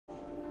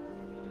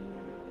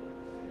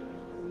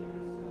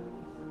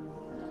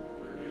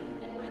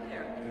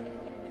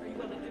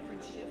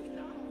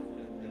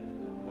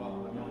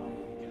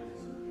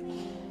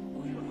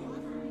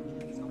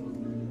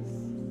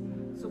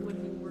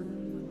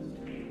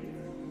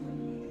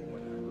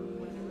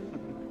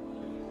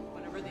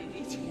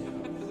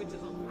which is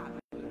a lot.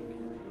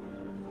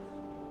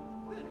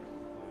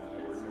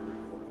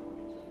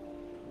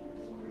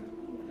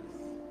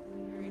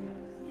 Very nice.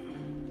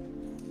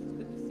 It's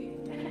good to see you.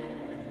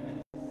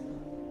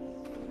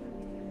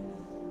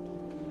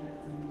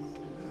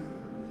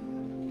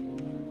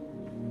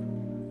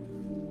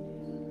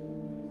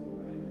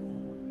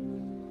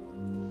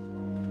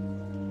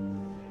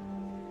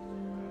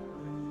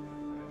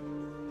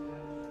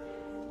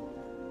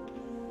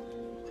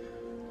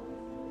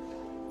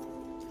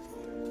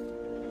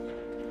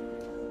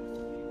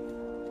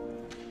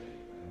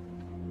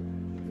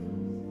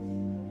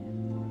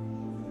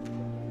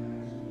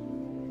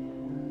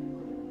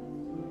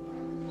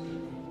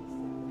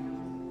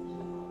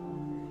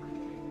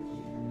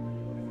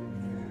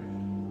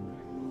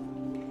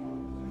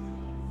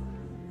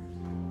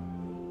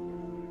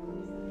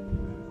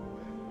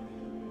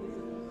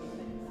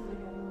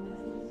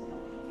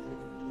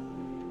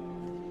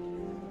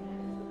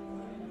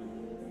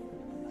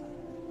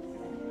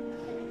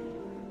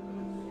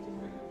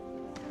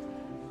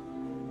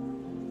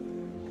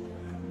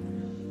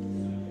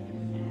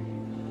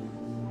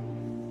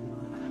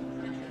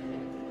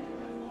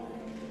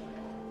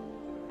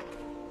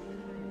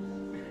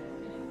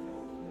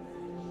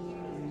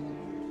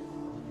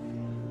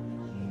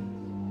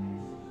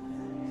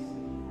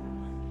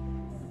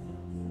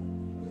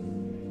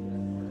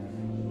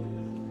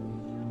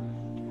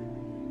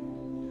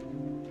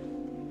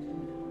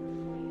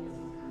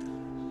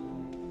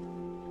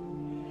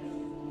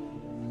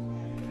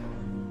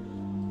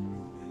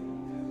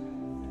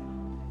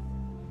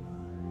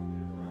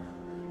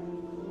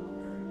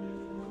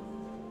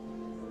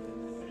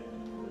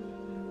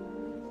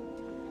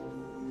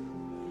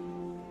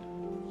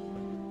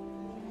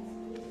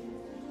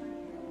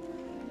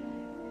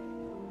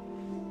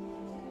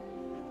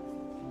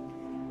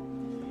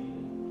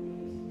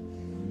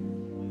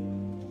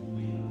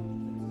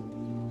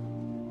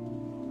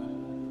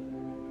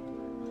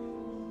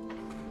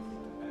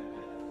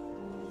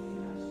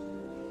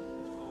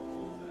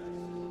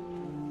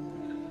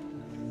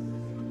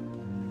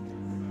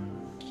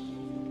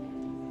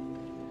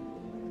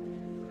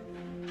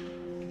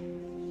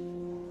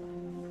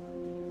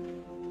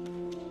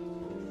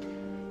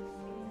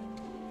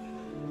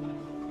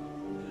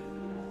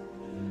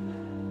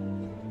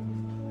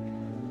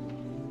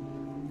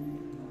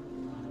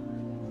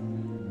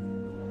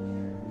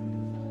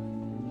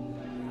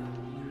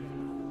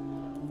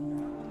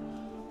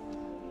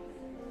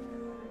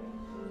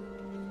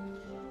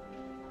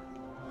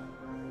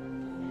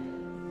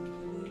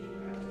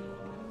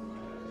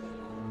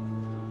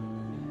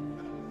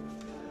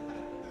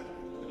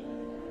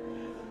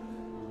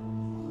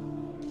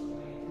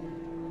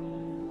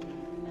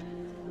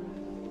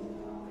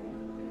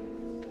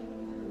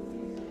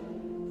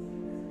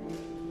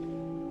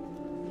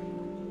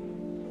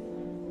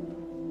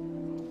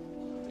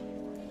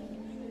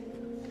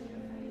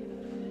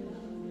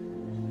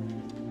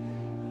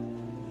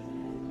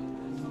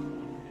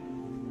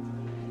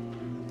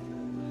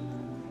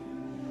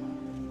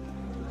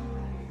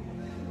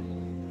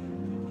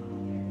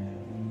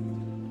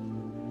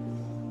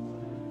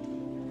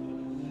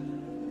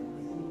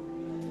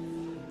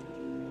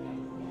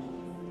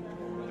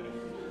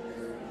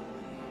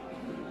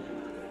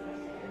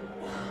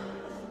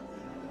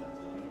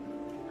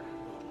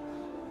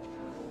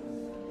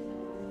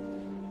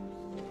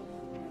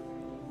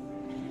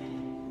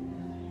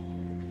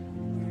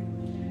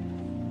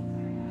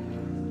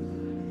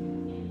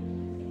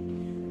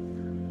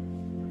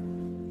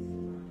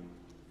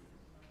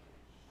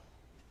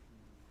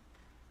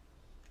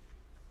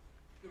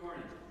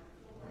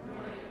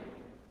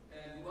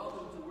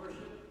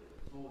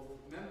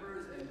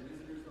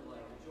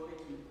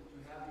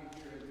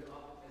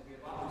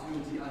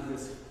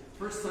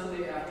 First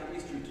Sunday after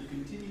Easter, to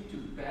continue to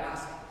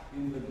bask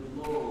in the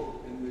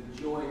glow and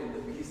the joy and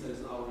the peace that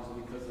is ours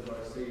because of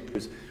our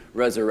Savior's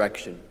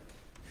resurrection.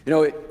 You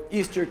know, at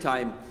Easter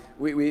time,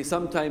 we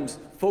sometimes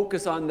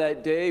focus on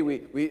that day.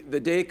 The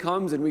day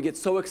comes and we get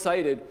so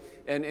excited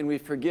and we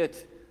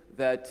forget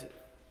that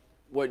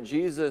what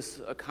Jesus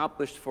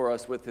accomplished for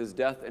us with his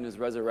death and his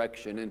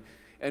resurrection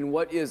and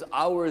what is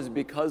ours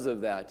because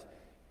of that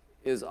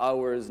is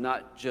ours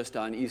not just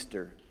on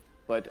Easter,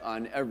 but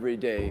on every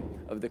day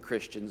of the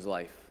Christian's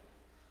life.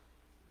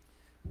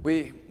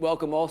 We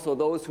welcome also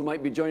those who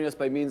might be joining us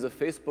by means of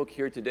Facebook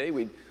here today.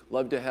 We'd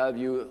love to have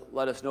you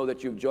let us know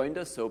that you've joined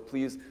us, so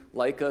please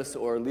like us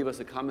or leave us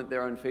a comment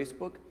there on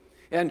Facebook.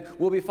 And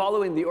we'll be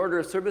following the order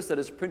of service that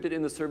is printed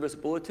in the service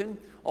bulletin.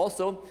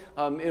 Also,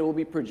 it will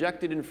be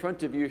projected in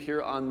front of you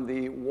here on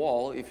the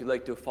wall if you'd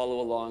like to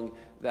follow along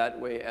that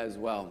way as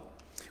well.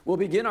 We'll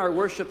begin our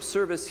worship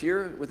service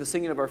here with the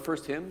singing of our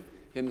first hymn,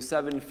 hymn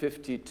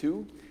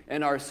 752.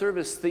 And our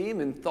service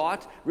theme and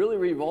thought really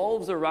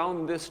revolves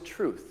around this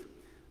truth,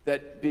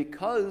 that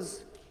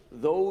because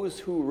those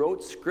who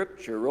wrote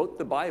Scripture, wrote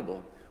the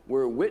Bible,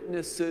 were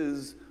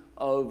witnesses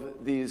of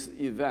these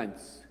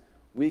events,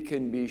 we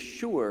can be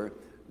sure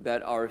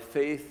that our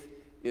faith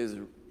is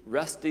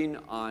resting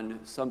on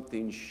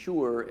something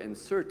sure and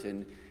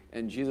certain,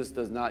 and Jesus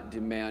does not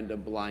demand a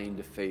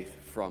blind faith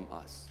from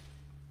us.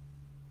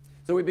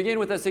 So we begin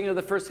with the singing of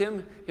the first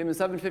hymn, hymn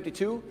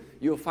 752.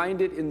 You'll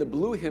find it in the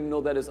blue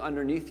hymnal that is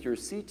underneath your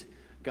seat.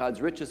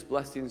 God's richest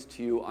blessings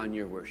to you on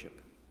your worship.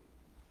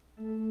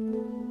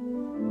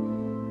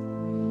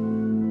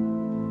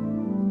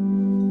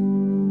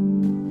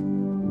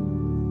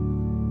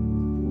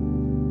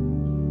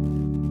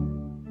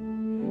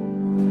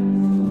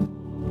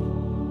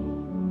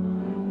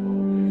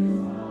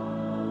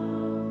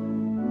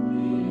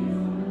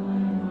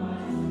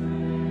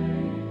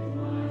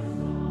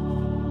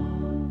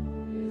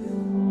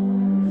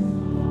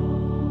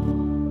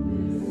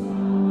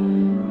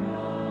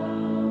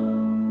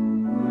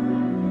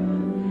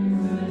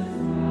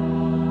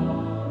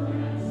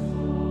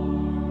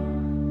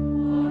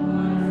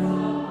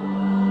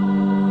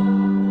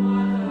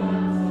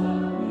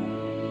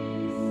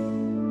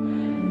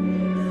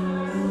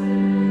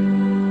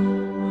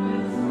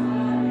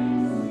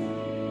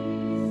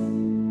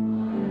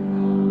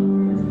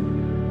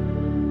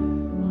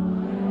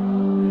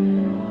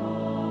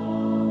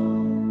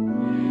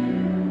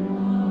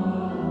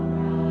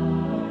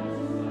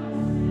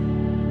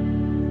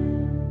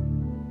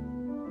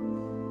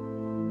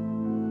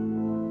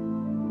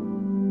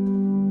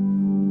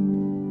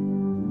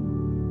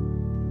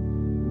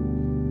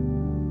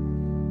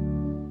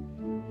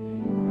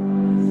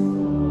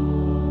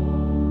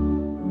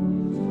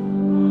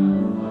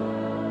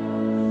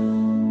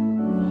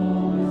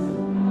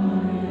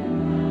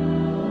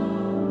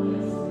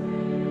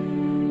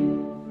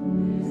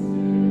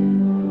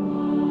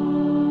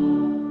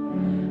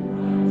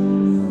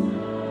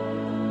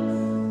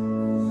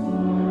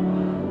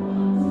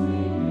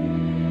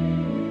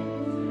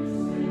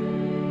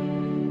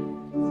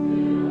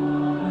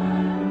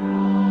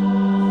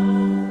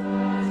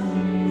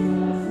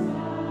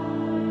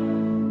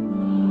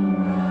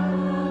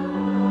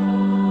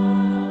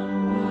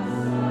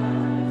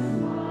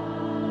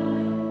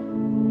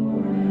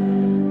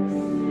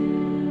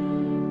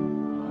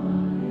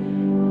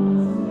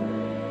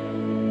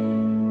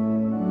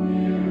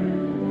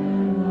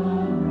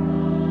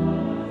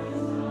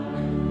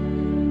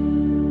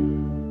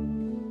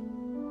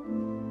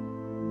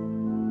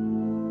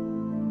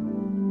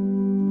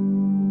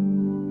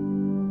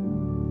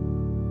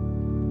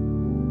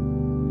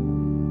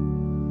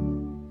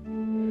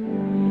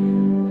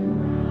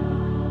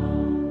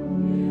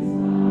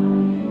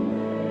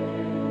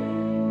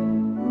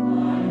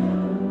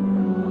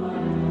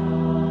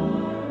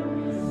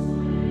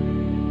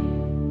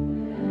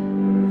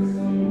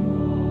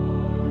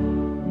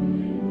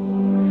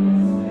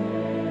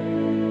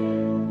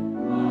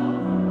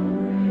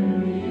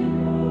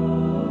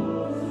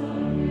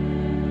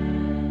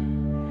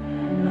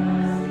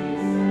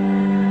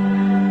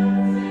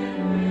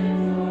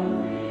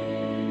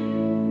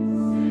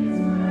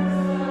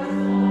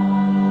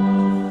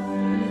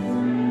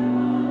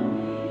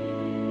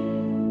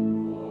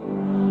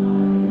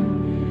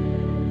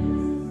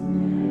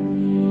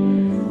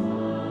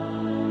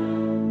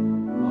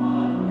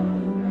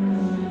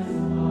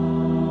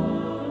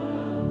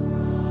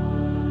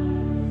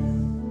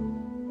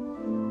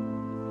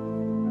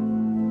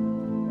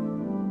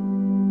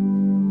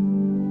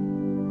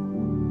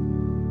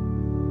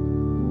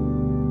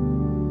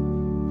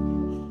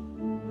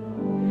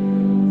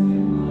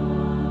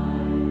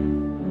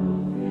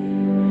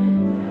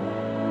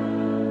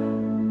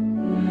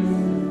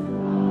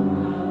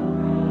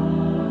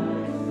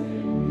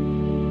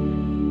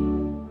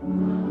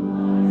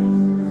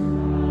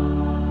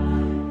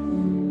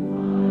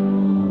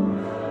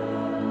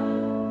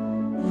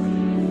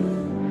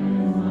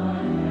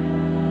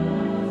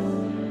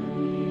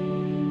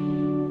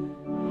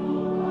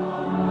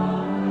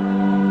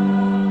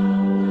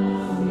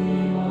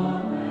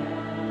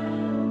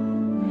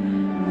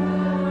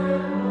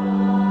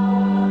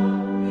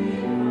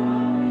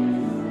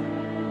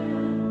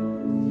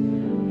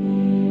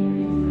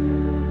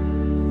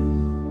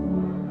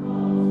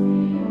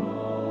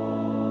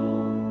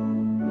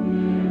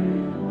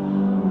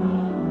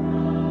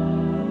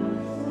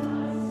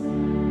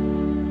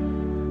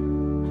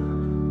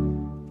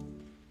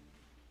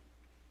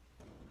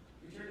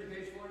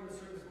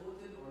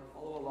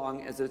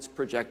 As it's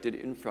projected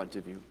in front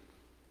of you.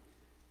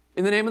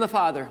 In the name of the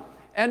Father,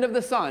 and of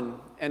the Son,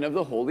 and of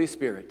the Holy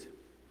Spirit.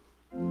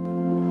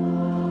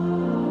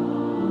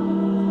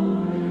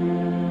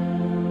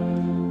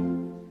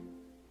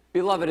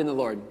 Beloved in the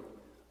Lord,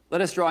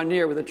 let us draw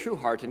near with a true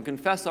heart and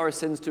confess our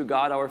sins to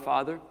God our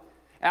Father,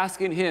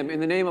 asking him in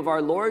the name of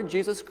our Lord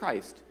Jesus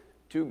Christ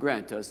to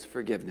grant us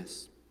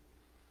forgiveness.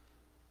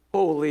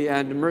 Holy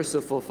and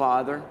merciful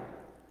Father,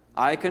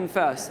 I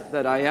confess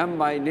that I am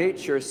by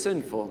nature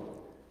sinful,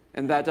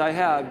 and that I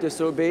have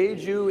disobeyed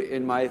you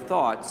in my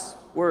thoughts,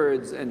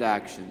 words, and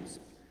actions.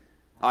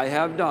 I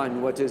have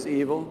done what is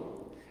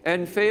evil,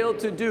 and failed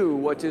to do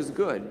what is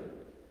good.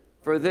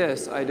 For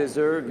this I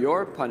deserve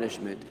your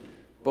punishment,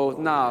 both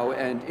now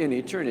and in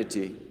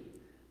eternity.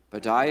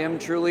 But I am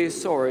truly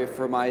sorry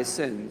for my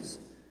sins,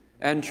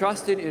 and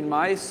trusting in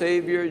my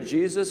Savior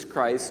Jesus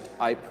Christ,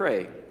 I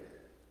pray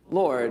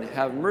Lord,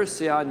 have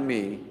mercy on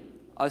me,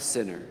 a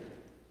sinner.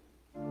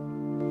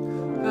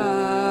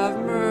 Have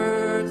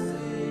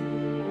mercy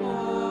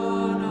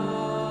on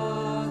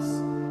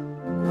us.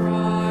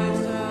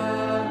 Christ,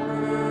 have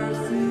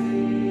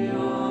mercy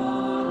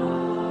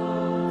on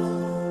us.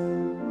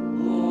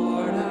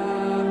 Lord,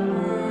 have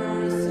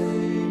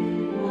mercy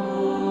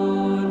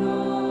on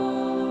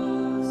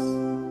us.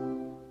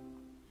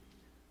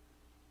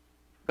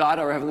 God,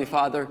 our Heavenly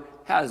Father,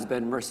 has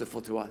been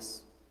merciful to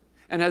us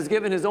and has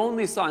given his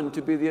only Son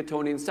to be the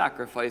atoning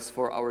sacrifice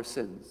for our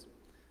sins.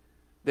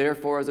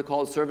 Therefore, as a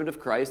called servant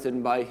of Christ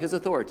and by his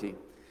authority,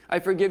 I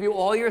forgive you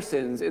all your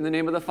sins in the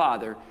name of the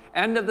Father,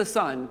 and of the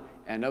Son,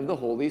 and of the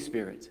Holy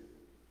Spirit.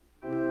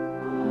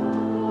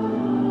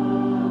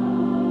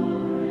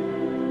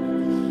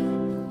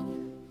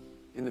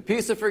 In the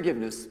peace of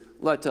forgiveness,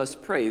 let us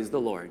praise the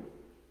Lord.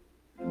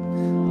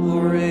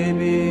 Glory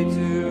be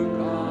to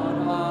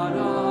God on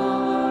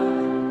high,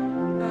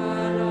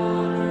 and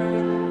on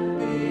earth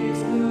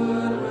peace,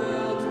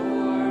 goodwill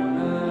toward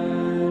men.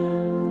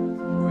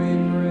 We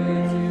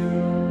praise you,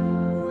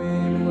 we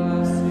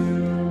bless you,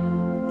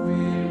 we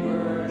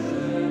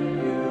worship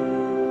you,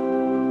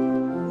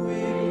 we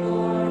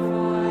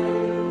glorify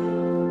you,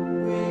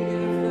 we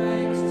give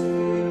thanks to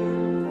you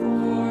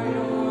for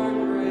your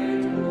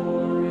great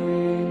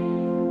glory,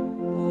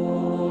 O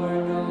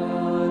Lord God,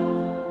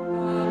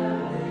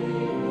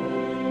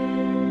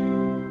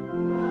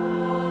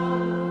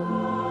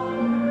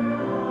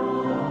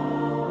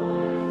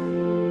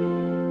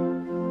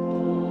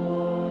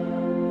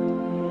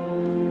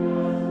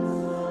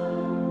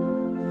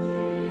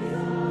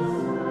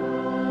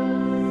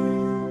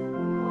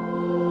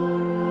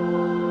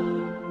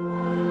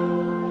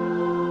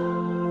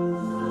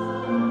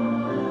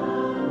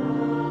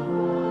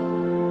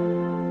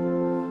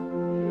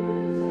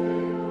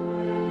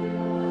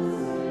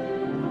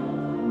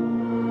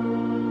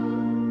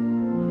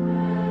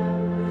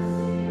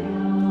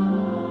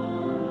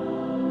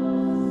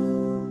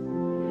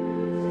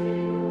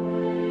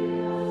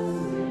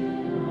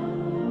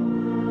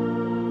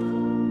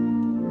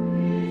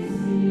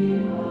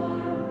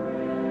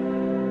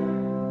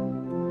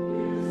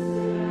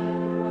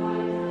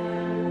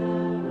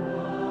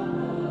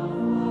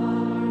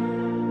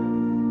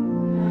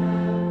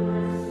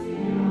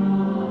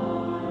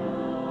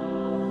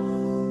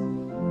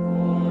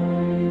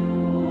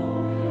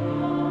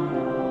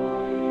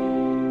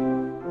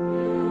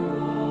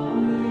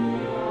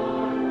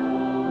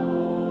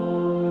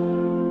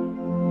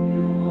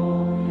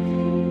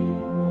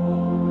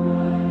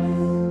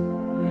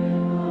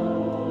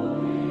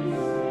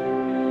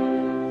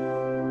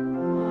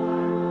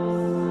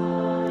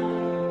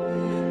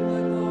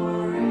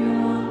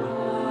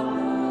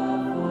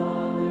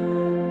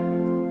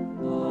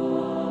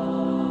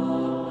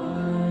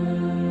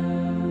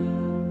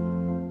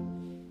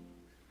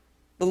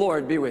 The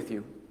Lord be with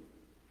you.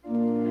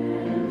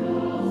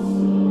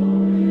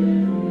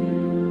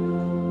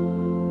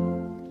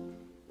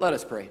 Let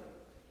us pray.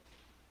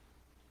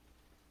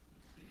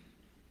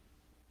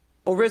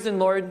 O risen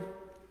Lord,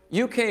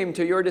 you came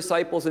to your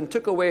disciples and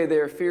took away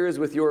their fears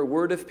with your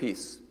word of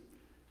peace.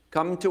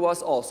 Come to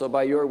us also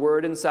by your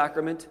word and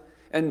sacrament,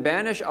 and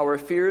banish our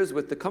fears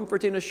with the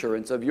comforting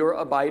assurance of your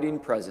abiding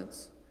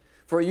presence.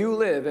 For you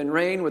live and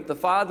reign with the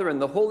Father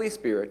and the Holy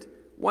Spirit,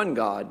 one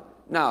God,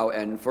 now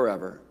and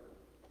forever.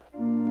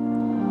 Amen.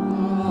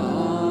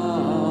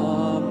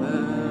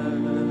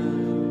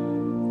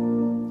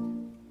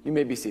 You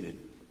may be seated.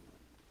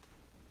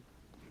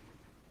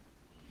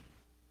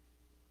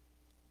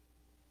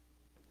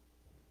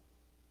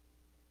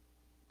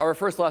 Our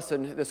first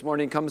lesson this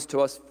morning comes to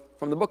us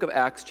from the book of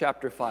Acts,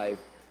 chapter 5,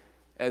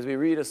 as we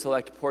read a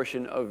select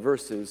portion of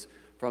verses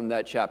from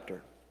that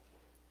chapter.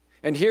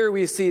 And here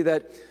we see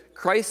that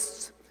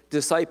Christ's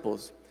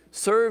disciples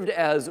served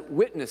as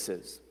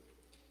witnesses.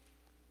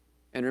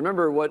 And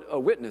remember what a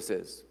witness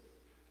is: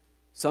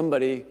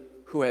 somebody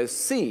who has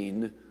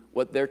seen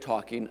what they're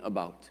talking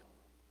about.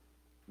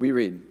 We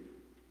read,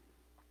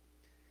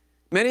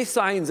 "Many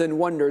signs and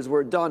wonders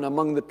were done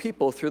among the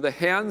people through the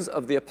hands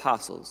of the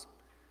apostles.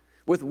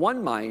 With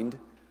one mind,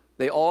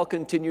 they all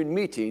continued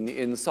meeting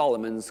in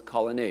Solomon's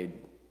colonnade.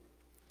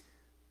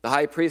 The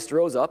high priest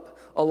rose up,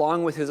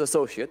 along with his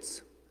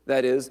associates,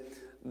 that is,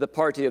 the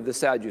party of the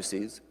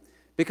Sadducees,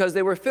 because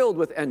they were filled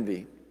with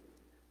envy.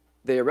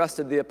 They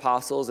arrested the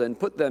apostles and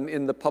put them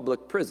in the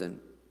public prison.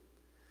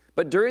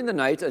 But during the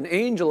night, an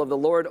angel of the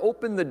Lord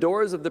opened the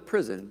doors of the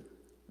prison,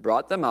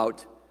 brought them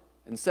out,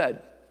 and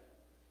said,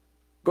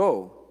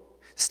 'Go,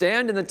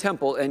 stand in the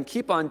temple and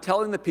keep on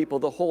telling the people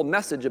the whole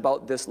message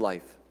about this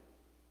life.'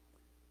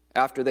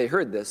 After they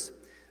heard this,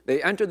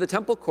 they entered the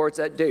temple courts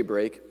at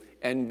daybreak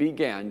and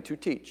began to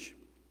teach.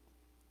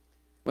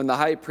 When the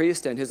high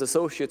priest and his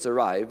associates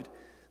arrived,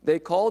 they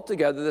called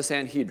together the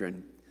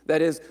Sanhedrin,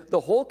 that is,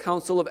 the whole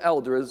council of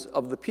elders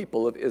of the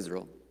people of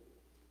Israel.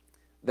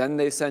 Then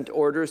they sent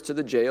orders to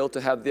the jail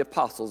to have the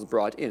apostles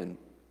brought in.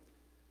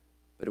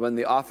 But when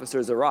the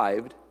officers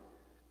arrived,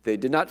 they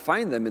did not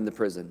find them in the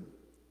prison.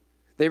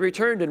 They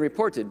returned and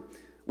reported,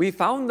 We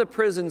found the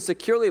prison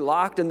securely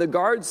locked and the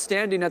guards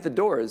standing at the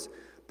doors,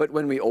 but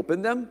when we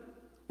opened them,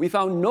 we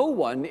found no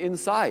one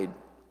inside."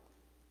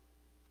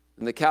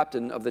 And the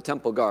captain of the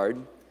temple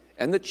guard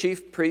and the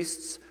chief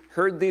priests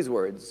heard these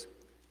words.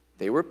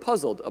 They were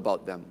puzzled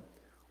about them,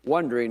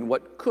 wondering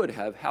what could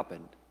have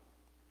happened.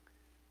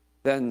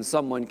 Then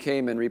someone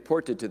came and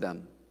reported to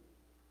them,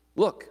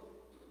 "Look,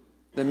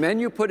 the men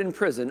you put in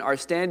prison are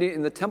standing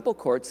in the temple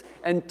courts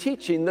and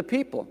teaching the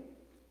people."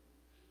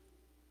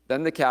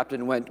 Then the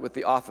captain went with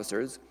the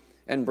officers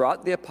and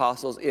brought the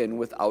apostles in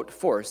without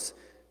force,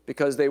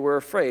 because they were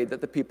afraid that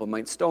the people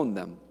might stone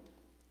them.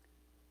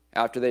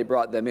 After they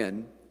brought them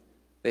in,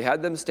 they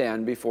had them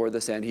stand before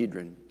the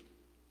Sanhedrin.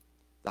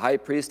 The high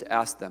priest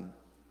asked them,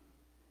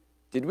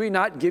 "Did we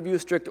not give you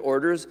strict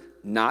orders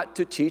not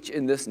to teach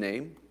in this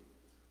name?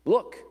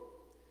 Look,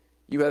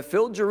 you have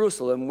filled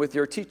Jerusalem with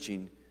your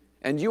teaching,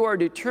 and you are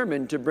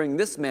determined to bring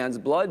this man's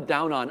blood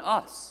down on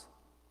us."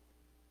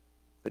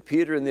 But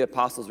Peter and the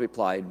apostles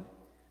replied,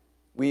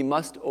 "We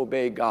must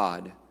obey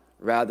God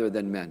rather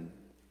than men.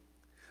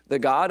 The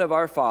God of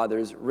our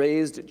fathers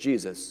raised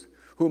Jesus,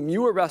 whom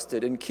you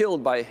arrested and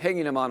killed by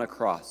hanging him on a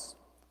cross.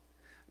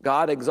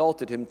 God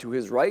exalted him to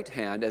his right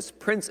hand as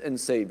Prince and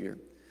Savior,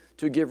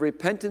 to give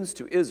repentance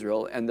to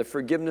Israel and the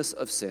forgiveness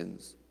of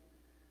sins.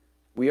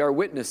 We are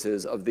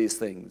witnesses of these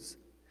things,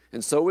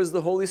 and so is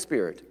the Holy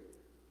Spirit,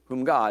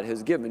 whom God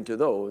has given to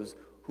those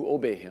who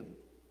obey him."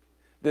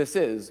 This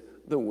is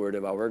the word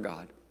of our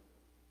God.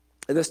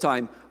 At this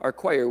time, our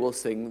choir will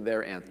sing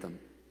their anthem.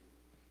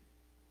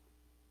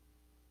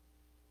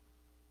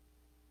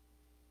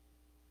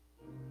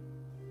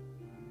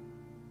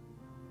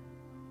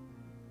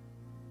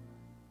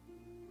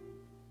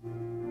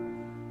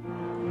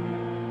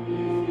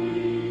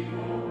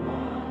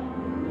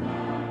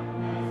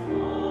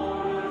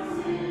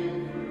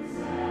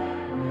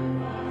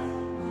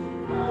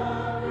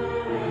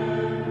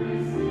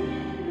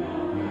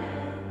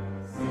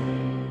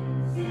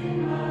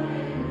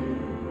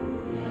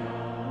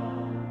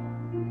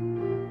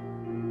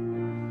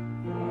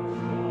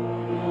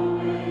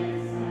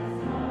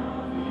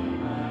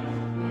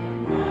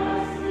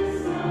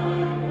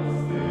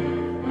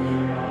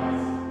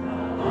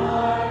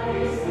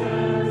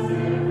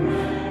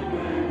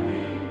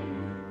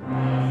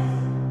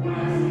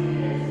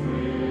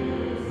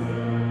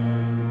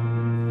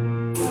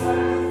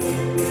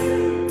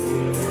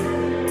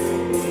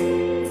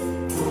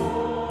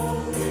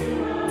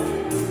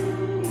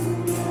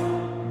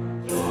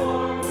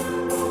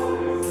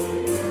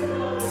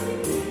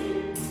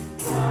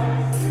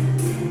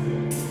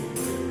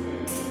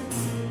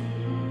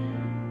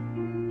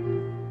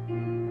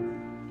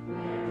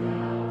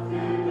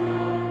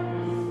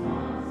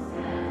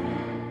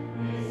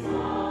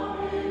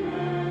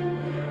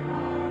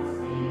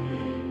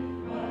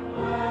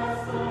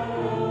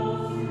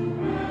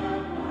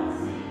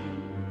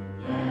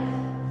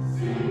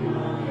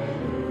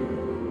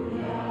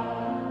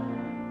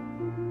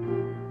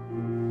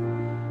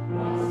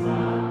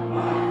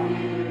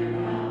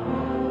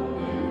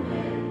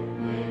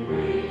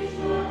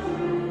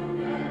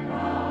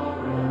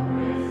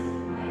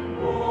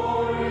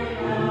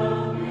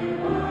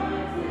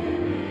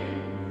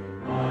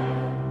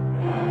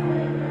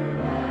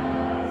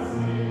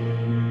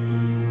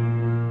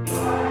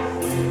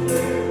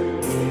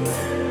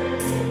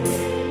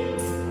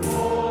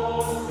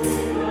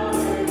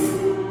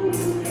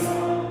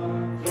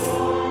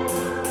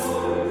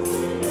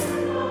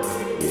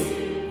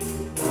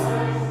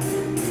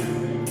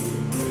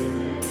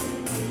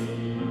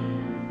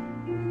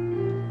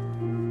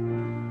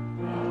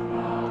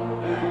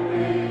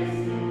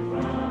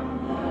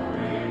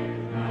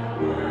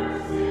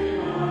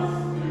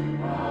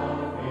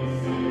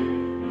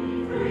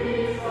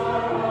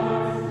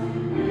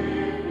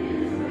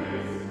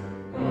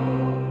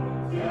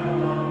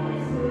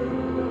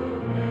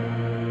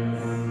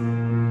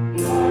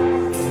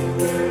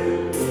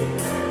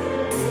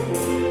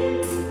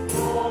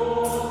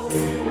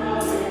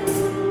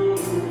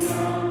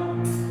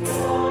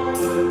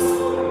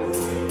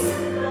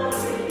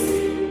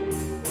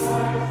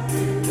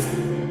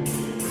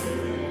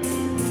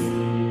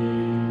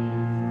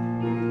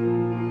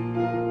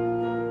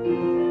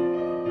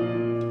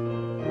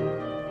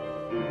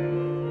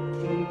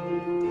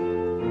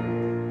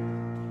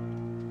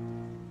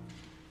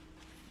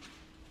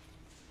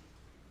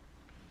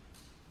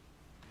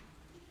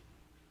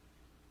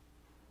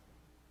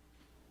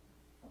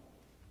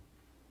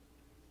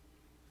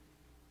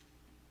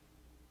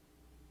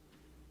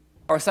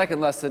 Our second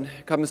lesson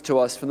comes to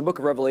us from the book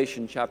of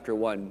Revelation, chapter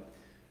 1,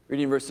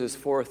 reading verses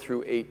 4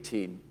 through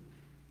 18.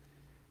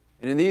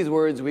 And in these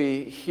words,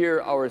 we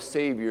hear our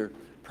Savior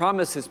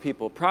promise his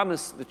people,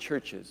 promise the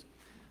churches,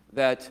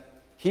 that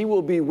he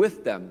will be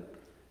with them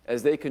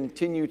as they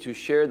continue to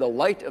share the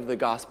light of the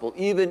gospel,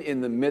 even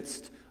in the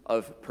midst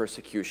of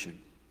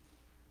persecution.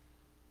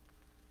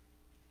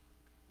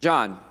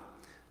 John,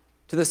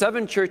 to the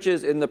 7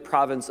 churches in the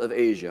province of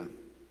Asia,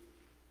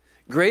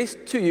 Grace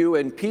to you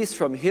and peace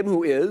from him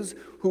who is,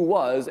 who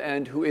was,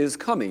 and who is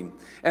coming,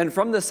 and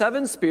from the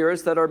 7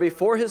 spirits that are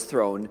before his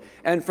throne,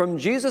 and from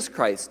Jesus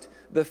Christ,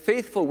 the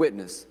faithful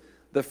witness,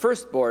 the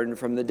firstborn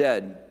from the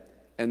dead,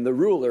 and the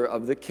ruler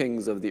of the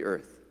kings of the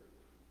earth.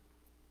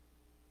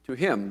 To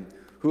him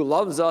who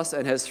loves us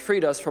and has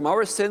freed us from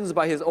our sins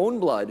by his own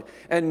blood,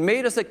 and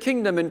made us a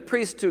kingdom and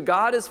priests to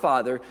God his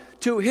Father,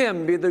 to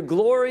him be the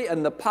glory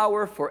and the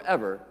power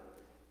forever.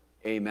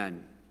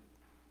 Amen.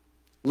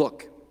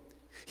 Look,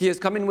 he is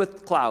coming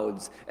with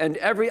clouds, and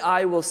every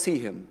eye will see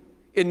him,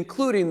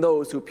 including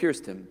those who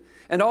pierced him.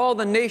 And all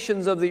the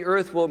nations of the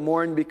earth will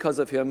mourn because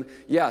of him.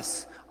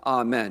 Yes,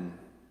 amen.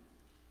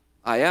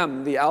 I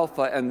am the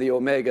Alpha and the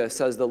Omega,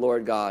 says the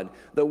Lord God,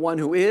 the one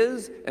who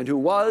is, and who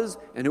was,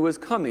 and who is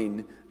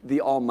coming, the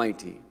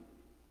Almighty.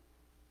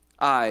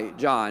 I,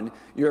 John,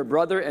 your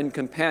brother and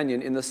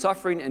companion in the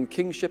suffering and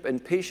kingship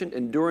and patient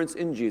endurance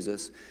in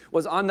Jesus,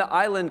 was on the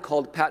island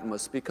called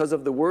Patmos because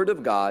of the word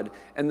of God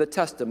and the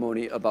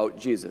testimony about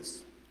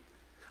Jesus.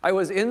 I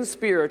was in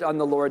spirit on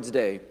the Lord's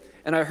day,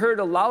 and I heard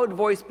a loud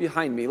voice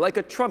behind me, like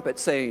a trumpet,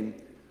 saying,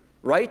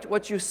 "Write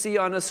what you see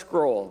on a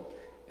scroll,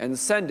 and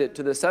send it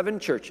to the 7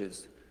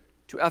 churches,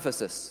 to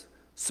Ephesus,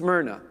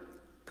 Smyrna,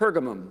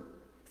 Pergamum,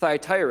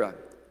 Thyatira,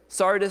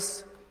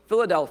 Sardis,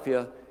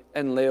 Philadelphia,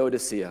 and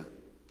Laodicea."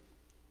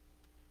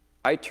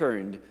 I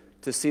turned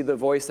to see the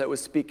voice that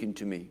was speaking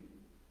to me.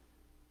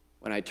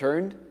 When I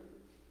turned,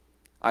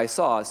 I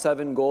saw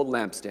 7 gold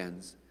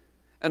lampstands,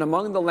 and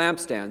among the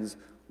lampstands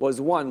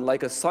was one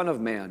like a son of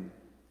man.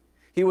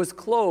 He was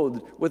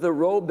clothed with a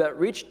robe that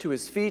reached to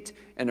his feet,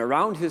 and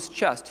around his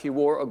chest he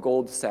wore a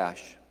gold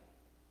sash.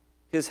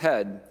 His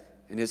head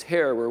and his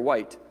hair were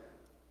white,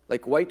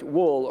 like white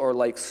wool or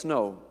like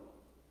snow.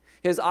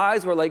 His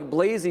eyes were like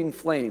blazing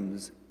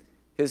flames.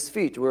 His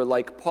feet were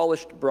like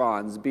polished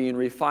bronze being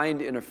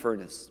refined in a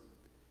furnace.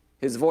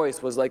 His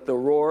voice was like the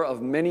roar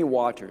of many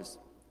waters.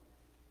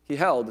 He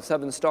held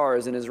 7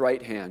 stars in his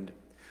right hand.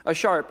 A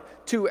sharp,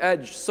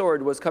 2-edged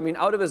sword was coming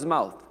out of his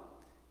mouth.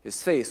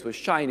 His face was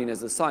shining as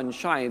the sun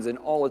shines in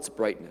all its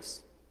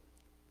brightness.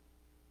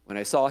 When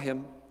I saw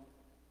him,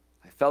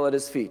 I fell at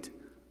his feet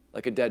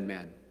like a dead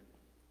man.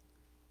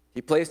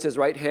 He placed his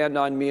right hand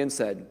on me and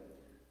said,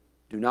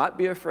 "Do not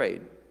be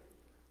afraid.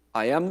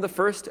 I am the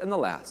first and the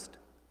last,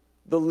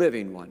 the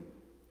living one.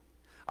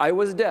 I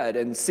was dead,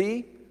 and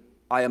see,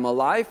 I am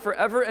alive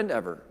forever and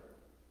ever.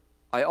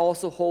 I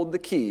also hold the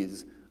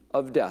keys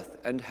of death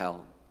and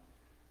hell."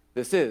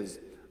 This is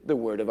the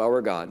word of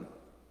our God.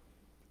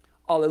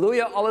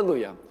 Alleluia,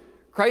 alleluia.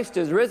 Christ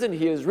is risen.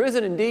 He is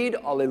risen indeed.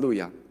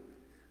 Alleluia.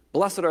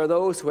 Blessed are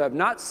those who have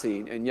not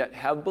seen and yet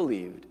have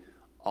believed.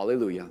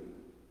 Alleluia.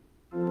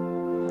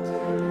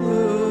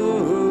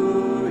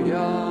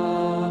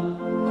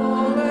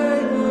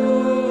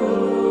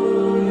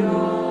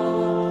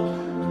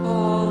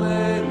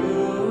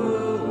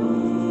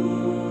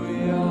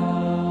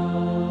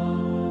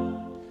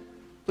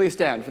 Please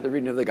stand for the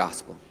reading of the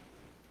gospel.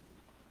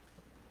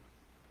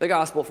 The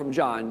gospel from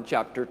John,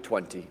 chapter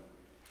 20.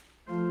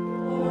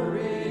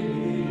 Glory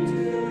be to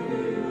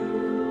you,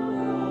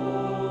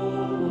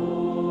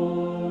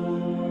 Lord.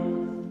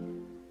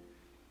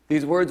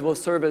 These words will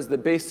serve as the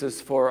basis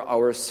for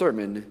our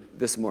sermon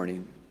this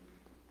morning.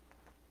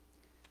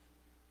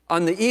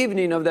 On the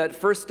evening of that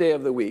first day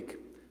of the week,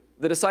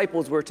 the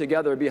disciples were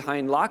together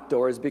behind locked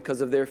doors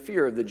because of their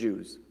fear of the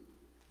Jews.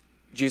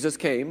 Jesus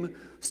came,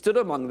 stood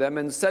among them,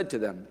 and said to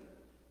them,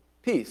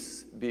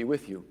 "Peace be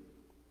with you."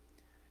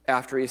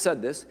 After he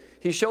said this,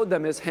 he showed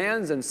them his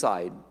hands and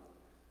side.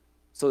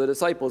 So the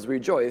disciples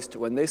rejoiced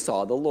when they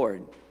saw the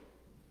Lord.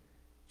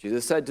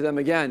 Jesus said to them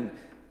again,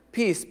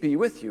 "Peace be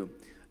with you.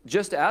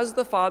 Just as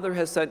the Father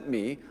has sent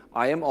me,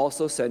 I am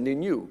also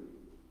sending you."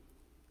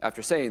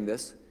 After saying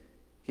this,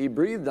 he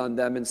breathed on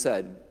them and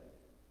said,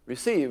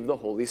 "Receive the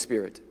Holy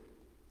Spirit.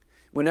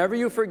 Whenever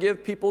you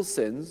forgive people's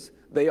sins,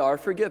 they are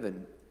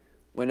forgiven.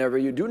 Whenever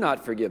you do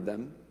not forgive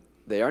them,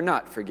 they are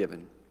not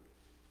forgiven."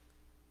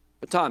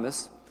 But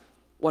Thomas,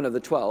 one of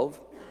the 12,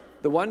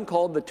 the one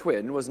called the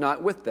twin, was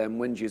not with them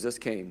when Jesus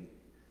came.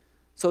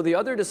 So the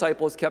other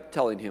disciples kept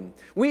telling him,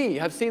 "We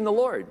have seen the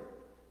Lord."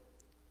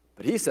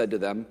 But he said to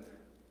them,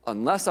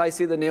 "Unless I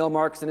see the nail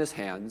marks in his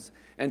hands,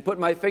 and put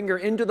my finger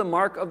into the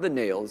mark of the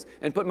nails,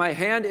 and put my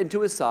hand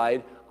into his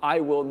side, I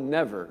will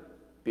never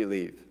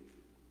believe."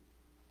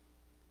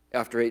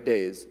 After 8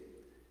 days,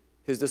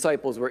 his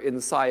disciples were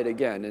inside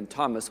again, and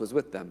Thomas was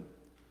with them.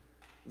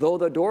 Though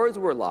the doors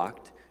were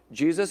locked,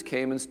 Jesus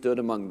came and stood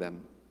among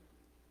them.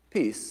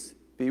 "Peace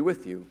be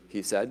with you,"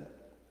 he said.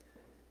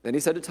 Then he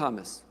said to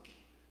Thomas,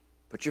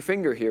 "Put your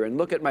finger here and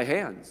look at my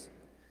hands.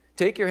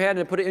 Take your hand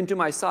and put it into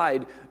my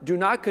side. Do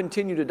not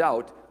continue to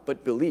doubt,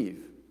 but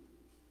believe."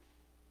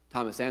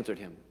 Thomas answered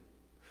him,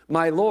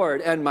 "My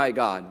Lord and my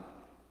God."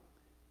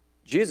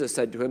 Jesus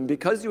said to him,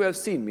 "Because you have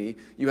seen me,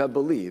 you have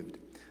believed.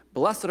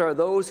 Blessed are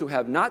those who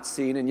have not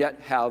seen and yet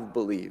have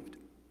believed."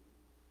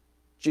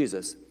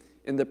 Jesus,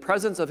 in the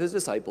presence of his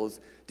disciples,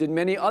 did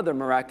many other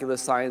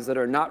miraculous signs that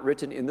are not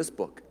written in this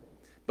book.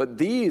 But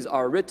these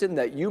are written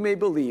that you may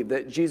believe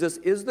that Jesus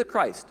is the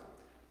Christ,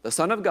 the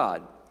Son of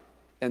God,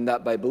 and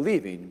that by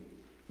believing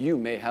you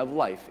may have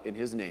life in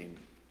his name.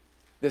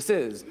 This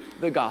is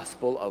the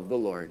gospel of the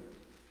Lord.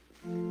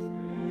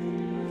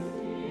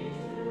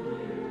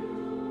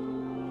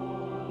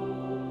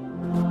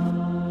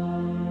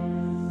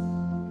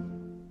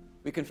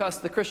 We confess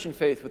the Christian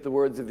faith with the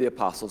words of the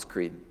Apostles'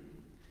 Creed.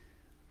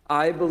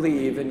 I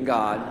believe in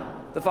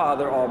God, the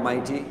Father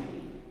Almighty,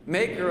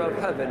 maker of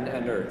heaven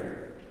and earth.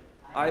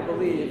 I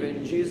believe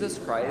in Jesus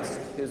Christ,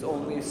 his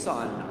only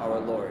Son, our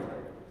Lord,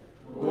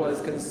 who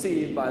was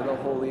conceived by the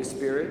Holy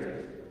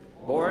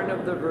Spirit, born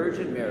of the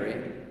Virgin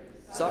Mary,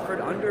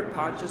 suffered under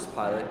Pontius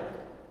Pilate,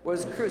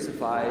 was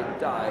crucified,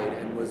 died,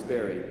 and was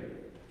buried.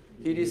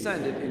 He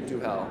descended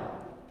into hell.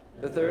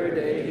 The third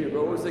day he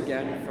rose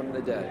again from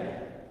the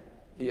dead.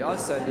 He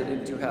ascended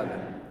into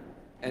heaven,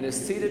 and is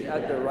seated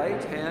at the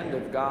right hand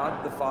of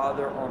God the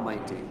Father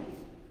Almighty.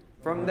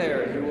 From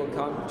there he will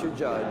come to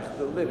judge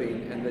the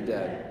living and the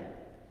dead.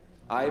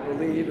 I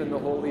believe in the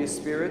Holy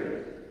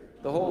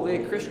Spirit, the holy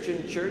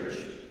Christian Church,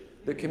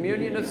 the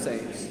communion of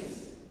saints,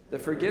 the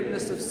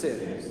forgiveness of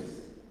sins,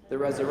 the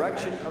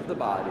resurrection of the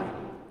body,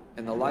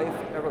 and the life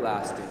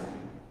everlasting.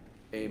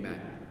 Amen.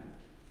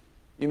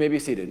 You may be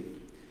seated.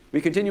 We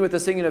continue with the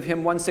singing of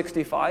hymn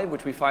 165,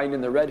 which we find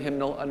in the red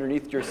hymnal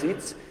underneath your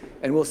seats,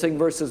 and we'll sing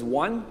verses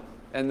 1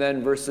 and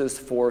then verses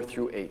 4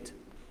 through 8.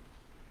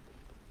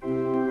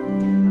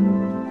 Glory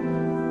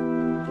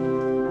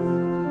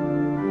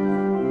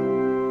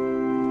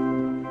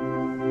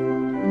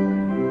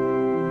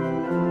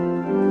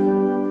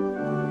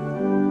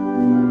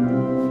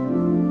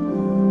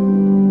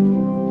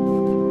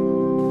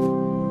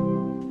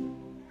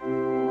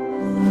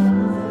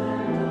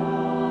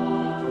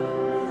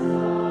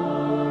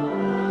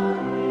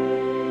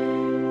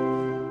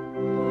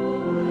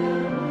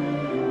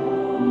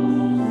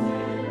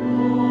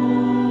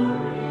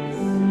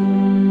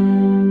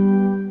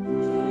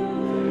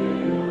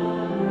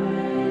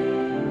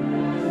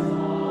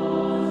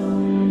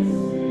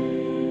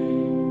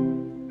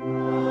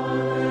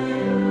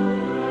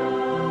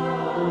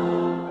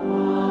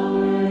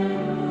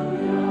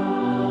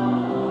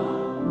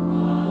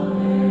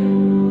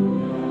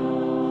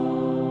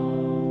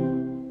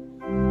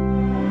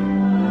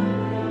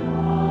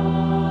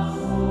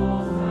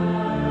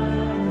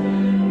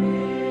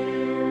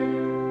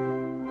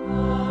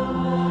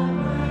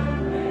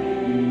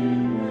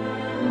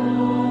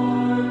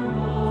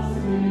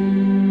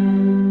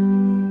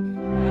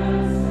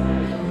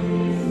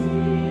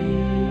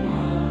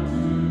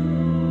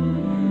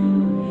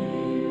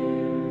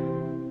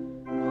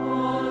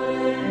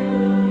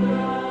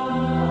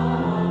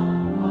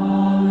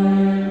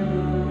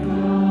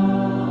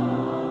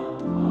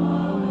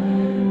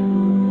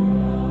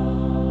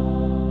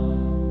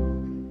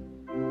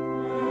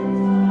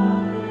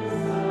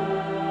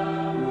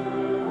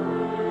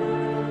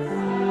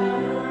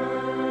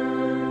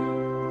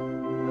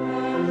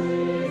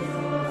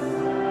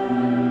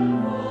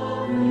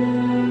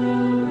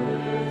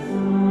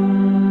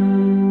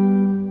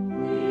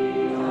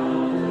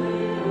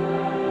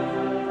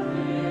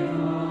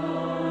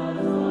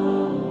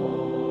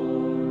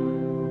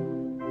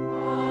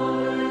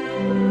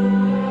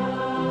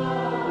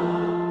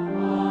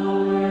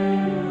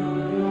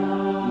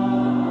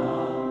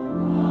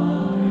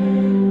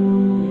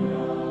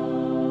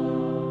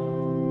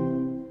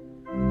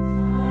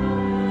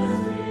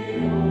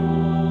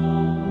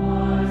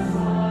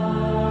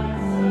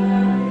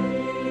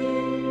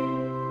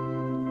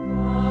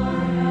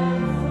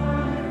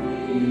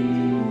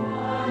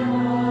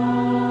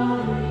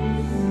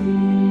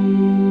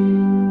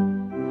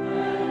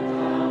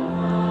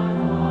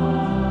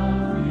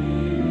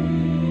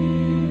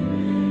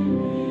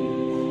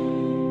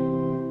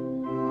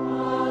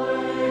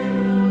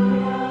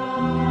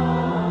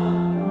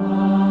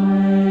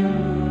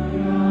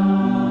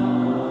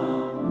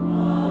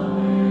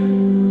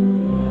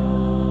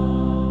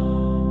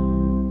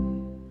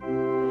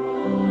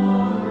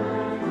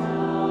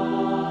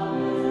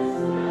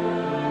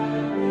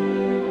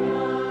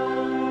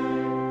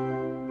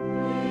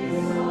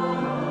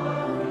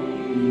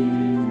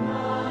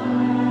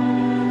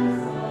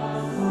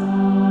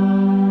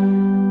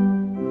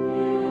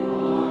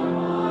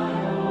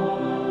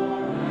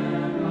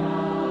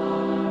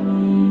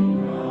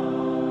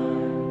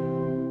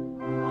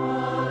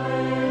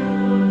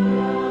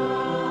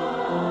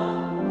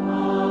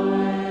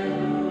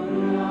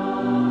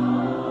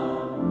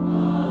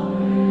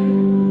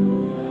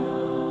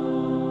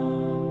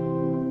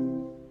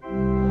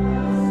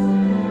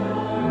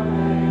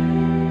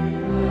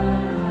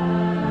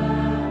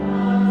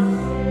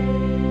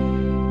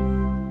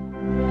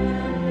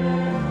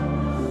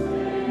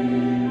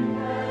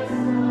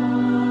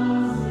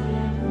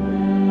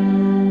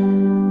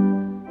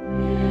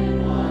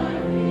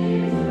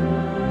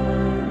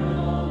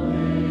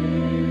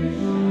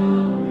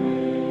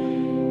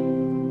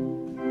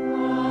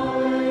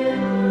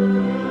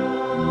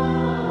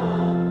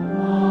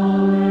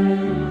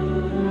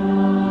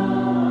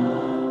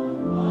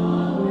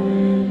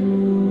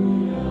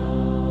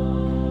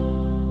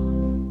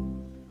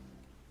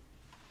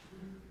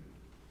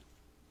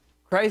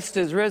Christ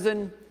is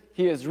risen.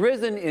 He is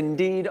risen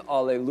indeed.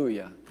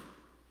 Alleluia.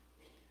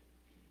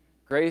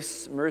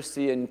 Grace,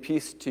 mercy, and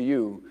peace to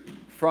you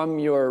from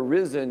your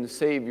risen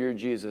Savior,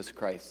 Jesus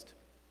Christ.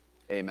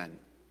 Amen.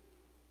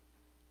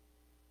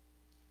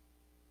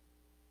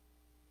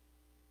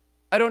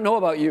 I don't know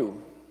about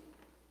you,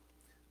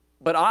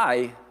 but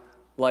I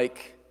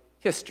like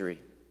history.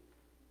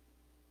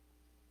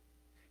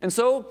 And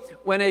so,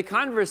 when a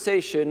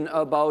conversation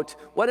about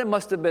what it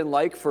must have been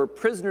like for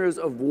prisoners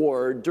of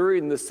war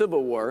during the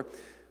Civil War,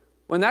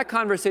 when that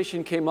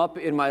conversation came up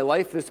in my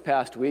life this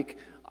past week,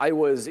 I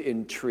was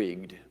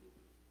intrigued.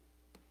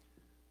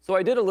 So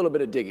I did a little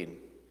bit of digging.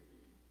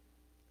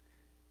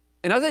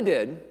 And as I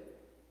did,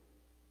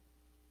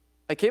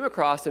 I came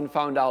across and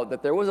found out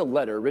that there was a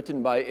letter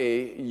written by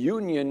a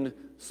Union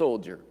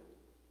soldier.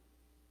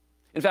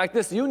 In fact,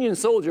 this Union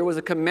soldier was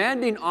a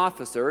commanding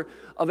officer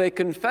of a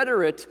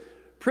Confederate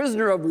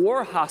prisoner of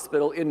war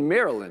hospital in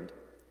Maryland,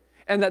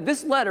 and that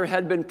this letter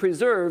had been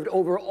preserved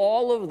over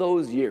all of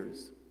those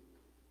years.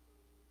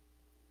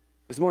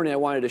 This morning I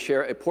wanted to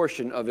share a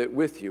portion of it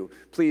with you.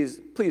 Please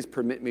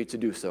permit me to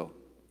do so.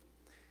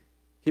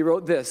 He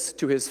wrote this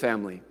to his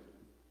family.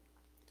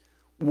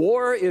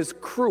 War is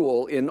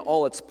cruel in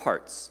all its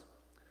parts.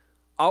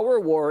 Our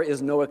war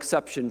is no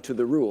exception to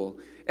the rule,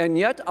 and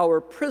yet our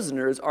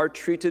prisoners are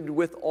treated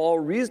with all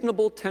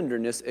reasonable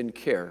tenderness and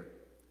care.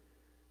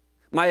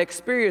 My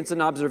experience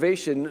and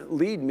observation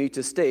lead me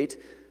to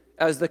state,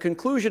 as the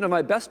conclusion of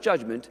my best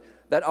judgment,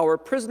 that our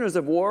prisoners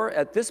of war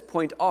at this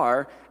point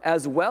are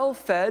as well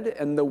fed,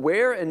 and the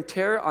wear and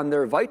tear on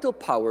their vital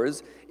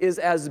powers is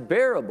as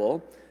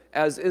bearable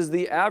as is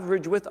the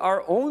average with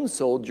our own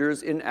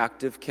soldiers in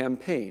active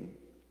campaign.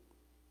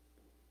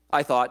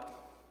 I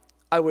thought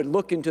I would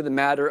look into the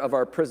matter of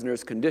our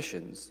prisoners'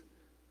 conditions.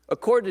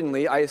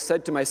 Accordingly, I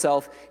said to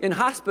myself, in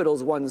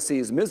hospitals one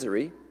sees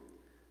misery,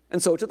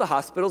 and so to the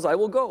hospitals I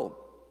will go.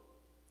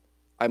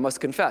 I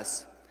must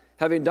confess,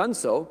 having done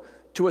so,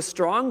 to a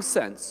strong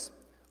sense,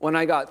 when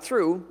I got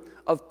through,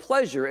 of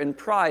pleasure and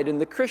pride in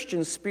the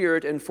Christian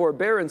spirit and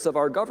forbearance of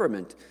our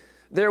government.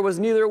 There was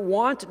neither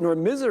want nor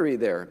misery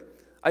there.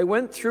 I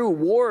went through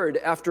ward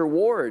after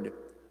ward.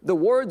 The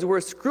wards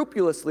were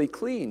scrupulously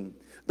clean.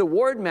 The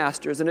ward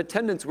masters and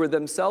attendants were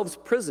themselves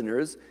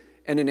prisoners,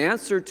 and in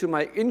answer to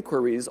my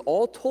inquiries,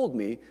 all told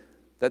me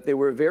that they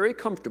were very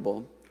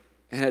comfortable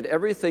and had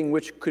everything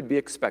which could be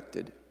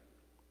expected.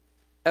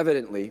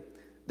 Evidently,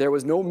 there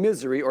was no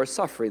misery or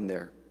suffering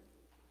there.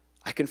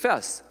 I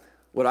confess,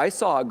 what I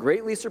saw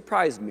greatly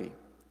surprised me.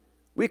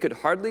 We could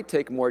hardly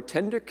take more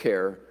tender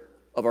care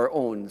of our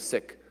own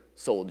sick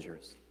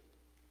soldiers.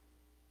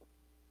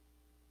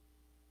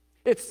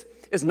 It's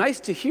nice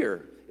to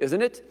hear,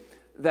 isn't it,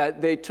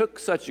 that they took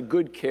such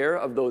good care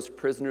of those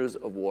prisoners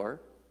of war.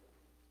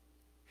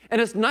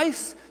 And it's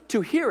nice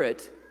to hear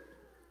it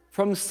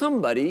from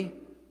somebody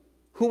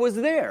who was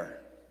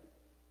there,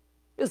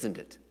 isn't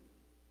it?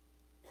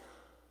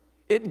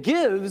 It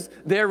gives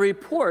their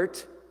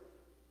report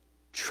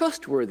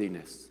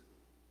trustworthiness.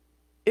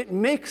 It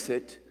makes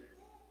it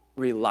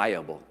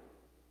reliable.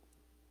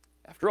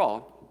 After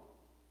all,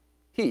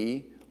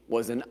 he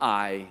was an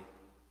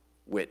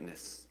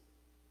eyewitness.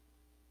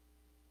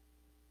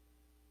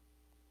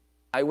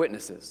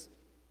 Eyewitnesses.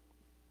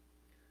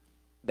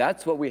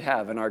 That's what we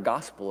have in our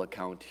gospel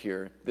account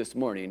here this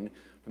morning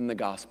from the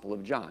Gospel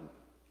of John.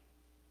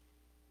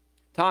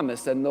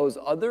 Thomas and those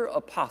other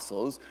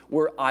apostles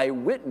were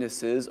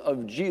eyewitnesses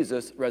of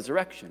Jesus'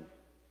 resurrection.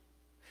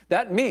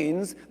 That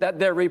means that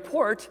their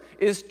report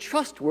is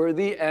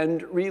trustworthy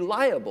and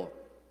reliable.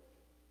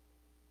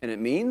 And it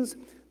means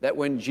that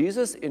when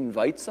Jesus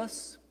invites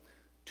us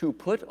to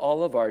put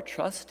all of our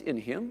trust in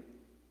him,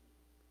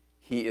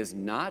 he is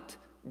not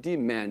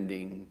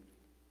demanding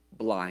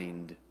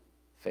blind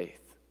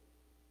faith.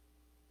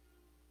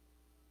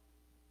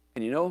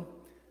 And you know,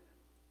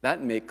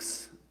 that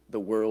makes the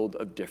world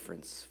of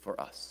difference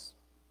for us.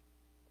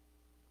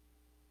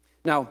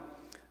 Now,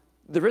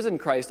 the risen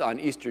Christ on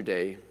Easter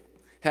Day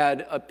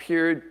had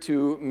appeared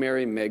to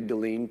Mary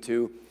Magdalene,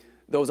 to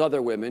those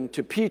other women,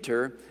 to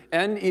Peter,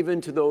 and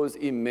even to those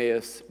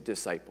Emmaus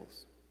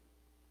disciples.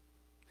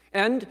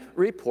 And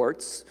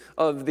reports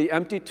of the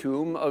empty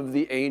tomb, of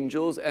the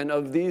angels, and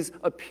of these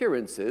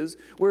appearances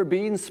were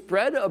being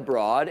spread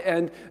abroad,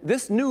 and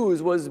this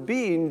news was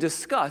being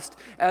discussed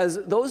as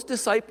those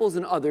disciples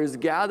and others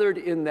gathered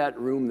in that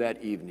room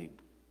that evening.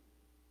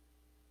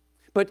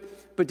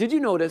 But did you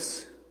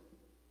notice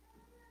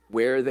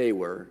where they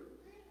were?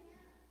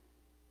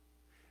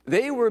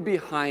 They were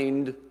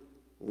behind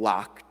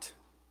locked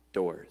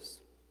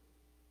doors.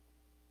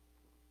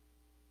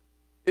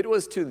 It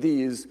was to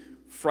these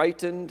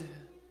frightened,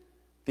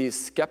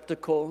 these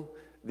skeptical,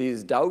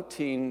 these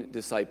doubting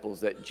disciples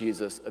that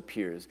Jesus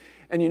appears.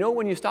 And you know,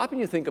 when you stop and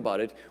you think about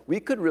it, we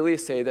could really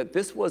say that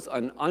this was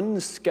an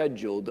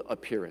unscheduled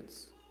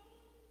appearance.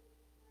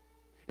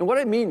 And what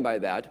I mean by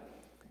that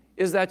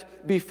is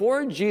that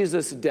before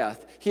Jesus'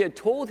 death, he had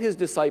told his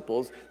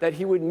disciples that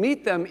he would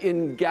meet them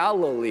in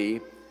Galilee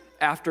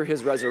after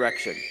his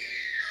resurrection.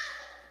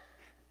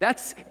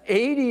 That's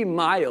 80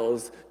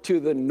 miles to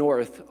the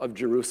north of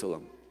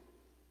Jerusalem.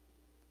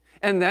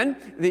 And then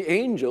the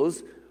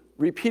angels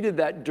repeated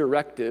that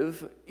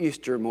directive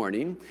Easter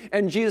morning,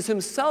 and Jesus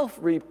himself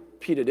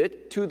repeated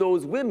it to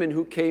those women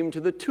who came to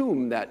the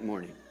tomb that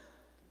morning.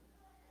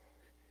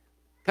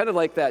 Kind of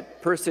like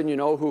that person,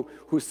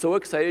 who's so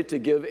excited to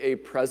give a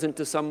present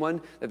to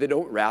someone that they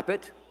don't wrap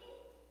it.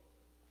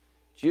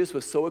 Jesus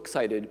was so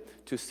excited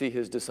to see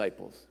his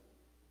disciples.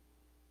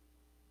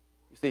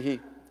 You see,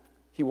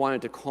 he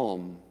wanted to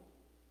calm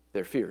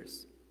their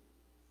fears.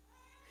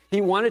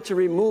 He wanted to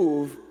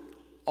remove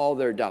all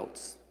their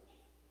doubts.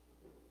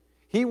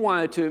 He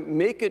wanted to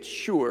make it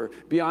sure,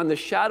 beyond the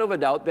shadow of a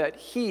doubt, that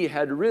he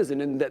had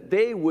risen and that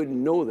they would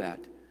know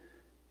that.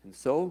 And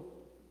so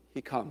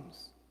he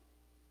comes.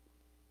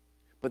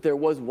 But there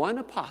was one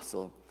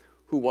apostle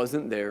who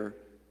wasn't there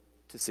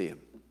to see him.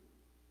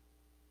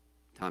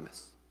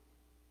 Thomas.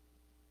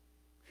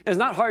 And it's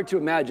not hard to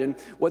imagine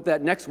what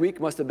that next week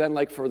must have been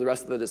like for the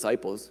rest of the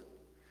disciples.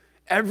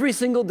 Every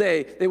single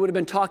day, they would have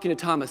been talking to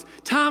Thomas.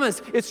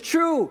 Thomas, it's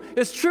true,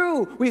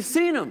 we've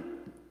seen him.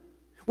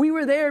 We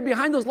were there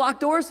behind those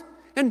locked doors,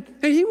 and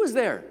he was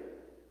there.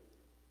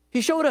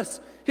 He showed us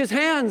his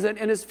hands and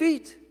his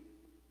feet.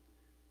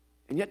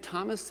 And yet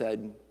Thomas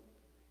said,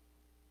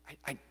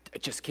 I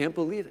just can't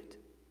believe it.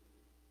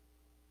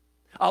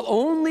 I'll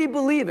only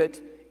believe it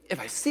if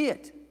I see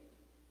it.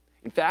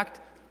 In fact,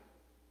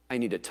 I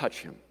need to touch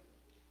him.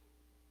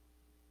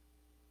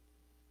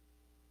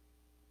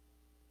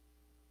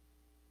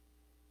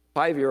 A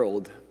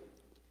 5-year-old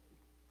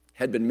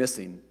had been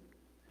missing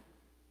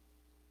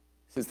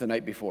since the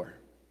night before.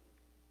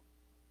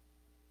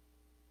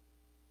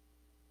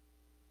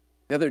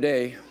 The other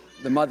day,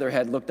 the mother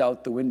had looked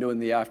out the window in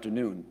the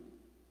afternoon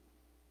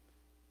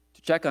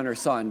to check on her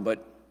son,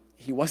 but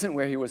he wasn't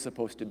where he was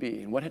supposed to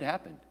be. And what had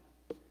happened?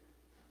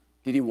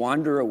 Did he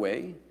wander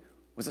away?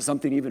 Was it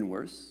something even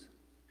worse?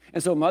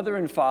 And so mother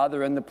and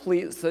father and the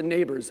police, the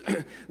neighbors,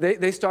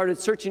 they started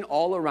searching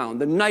all around.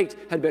 The night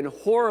had been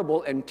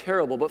horrible and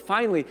terrible, but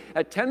finally,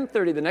 at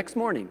 10:30 the next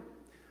morning,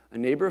 a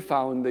neighbor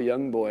found the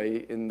young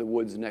boy in the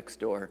woods next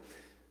door,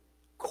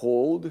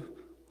 cold,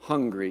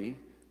 hungry,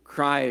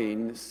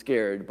 crying,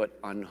 scared, but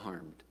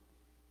unharmed.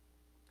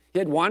 He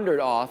had wandered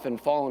off and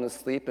fallen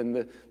asleep,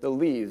 and the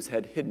leaves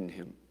had hidden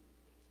him.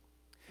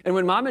 And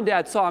when mom and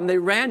dad saw him, they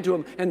ran to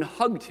him and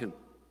hugged him.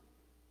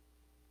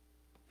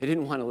 They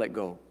didn't want to let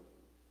go.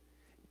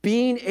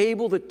 Being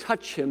able to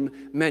touch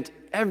him meant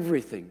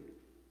everything.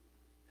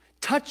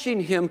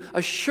 Touching him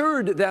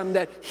assured them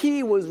that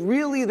he was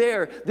really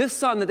there. This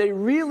son that they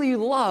really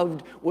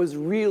loved was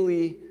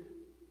really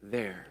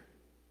there.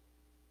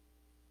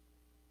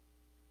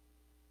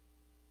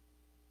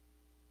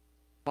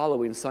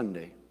 Following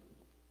Sunday,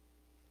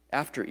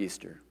 after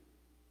Easter,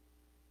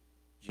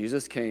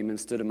 Jesus came and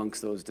stood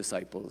amongst those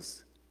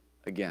disciples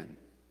again.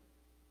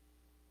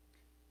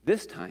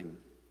 This time,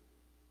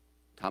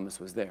 Thomas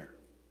was there.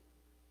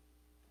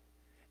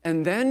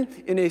 And then,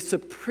 in a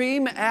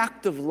supreme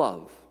act of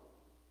love,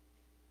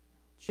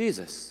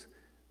 Jesus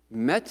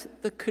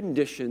met the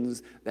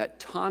conditions that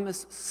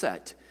Thomas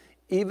set,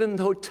 even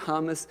though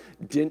Thomas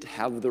didn't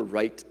have the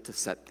right to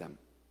set them.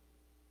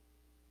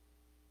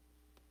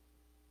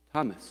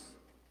 Thomas,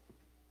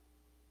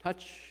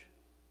 touch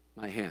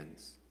my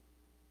hands.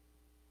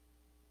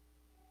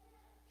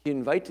 He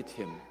invited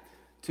him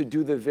to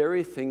do the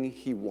very thing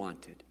he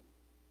wanted.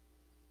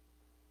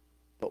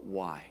 But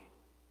why?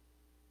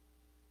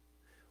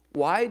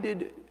 Why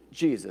did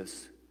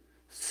Jesus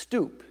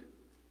stoop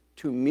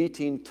to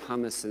meeting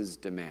Thomas's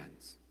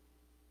demands?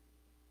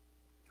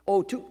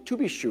 Oh, to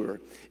be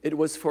sure, it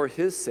was for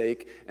his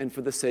sake and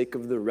for the sake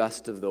of the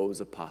rest of those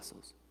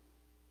apostles.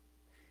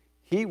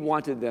 He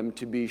wanted them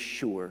to be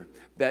sure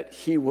that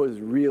he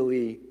was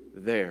really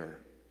there,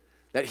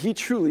 that he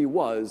truly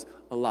was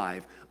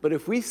alive. But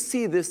if we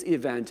see this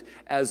event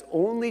as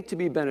only to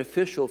be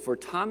beneficial for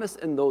Thomas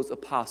and those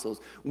apostles,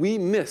 we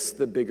miss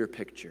the bigger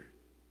picture.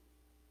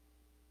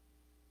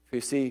 You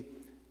see,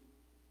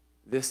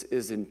 this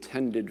is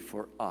intended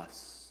for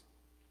us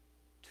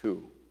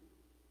too.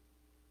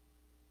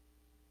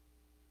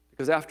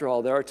 Because after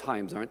all, there are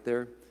times, aren't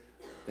there,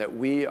 that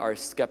we are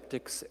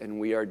skeptics and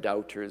we are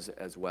doubters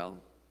as well.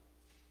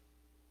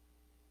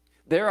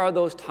 There are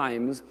those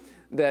times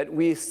that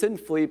we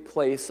sinfully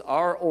place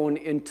our own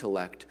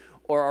intellect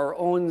or our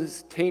own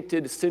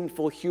tainted,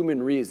 sinful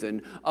human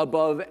reason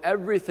above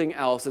everything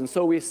else. And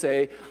so we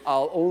say,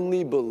 I'll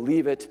only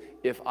believe it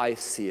if I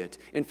see it.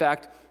 In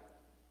fact,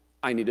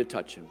 I need to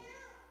touch him.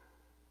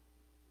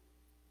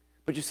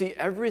 But you see,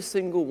 every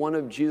single one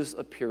of Jesus'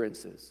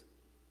 appearances,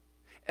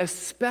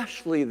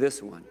 especially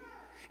this one,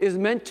 is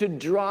meant to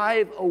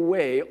drive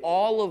away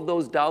all of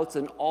those doubts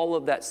and all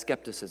of that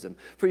skepticism.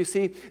 For you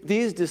see,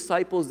 these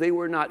disciples, they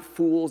were not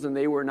fools and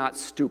they were not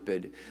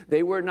stupid.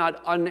 They were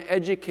not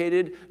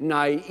uneducated,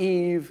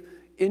 naive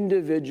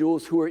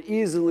individuals who were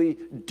easily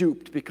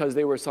duped because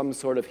they were some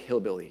sort of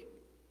hillbilly.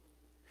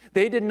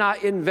 They did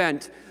not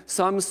invent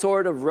some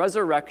sort of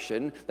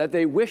resurrection that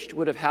they wished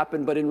would have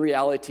happened, but in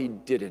reality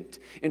didn't.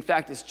 In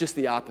fact, it's just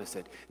the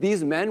opposite.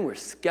 These men were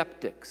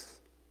skeptics.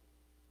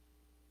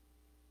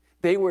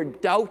 They were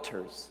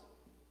doubters.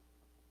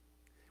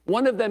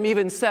 One of them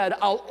even said,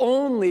 "I'll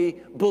only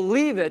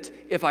believe it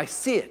if I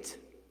see it."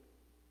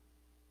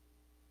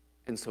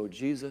 And so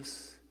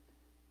Jesus,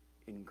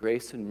 in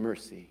grace and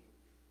mercy,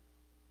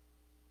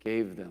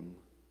 gave them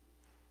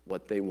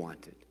what they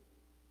wanted.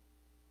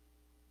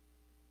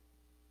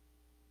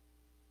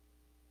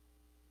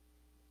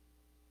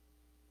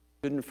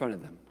 Stood in front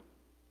of them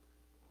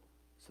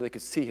so they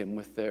could see him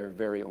with their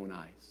very own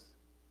eyes.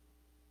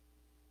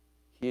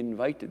 He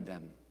invited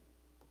them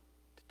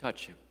to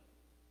touch him.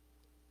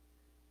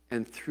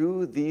 And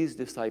through these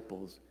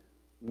disciples,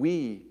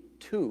 we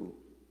too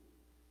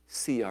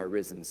see our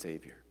risen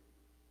Savior.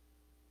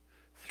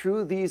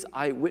 Through these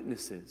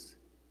eyewitnesses,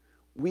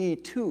 we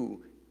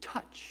too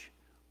touch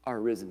our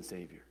risen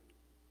Savior.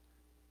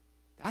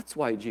 That's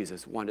why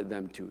Jesus wanted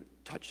them to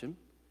touch him.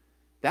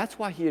 That's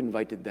why he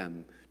invited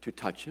them to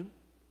touch him.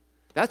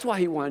 That's why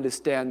he wanted to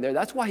stand there.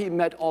 That's why he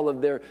met all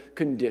of their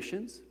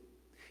conditions.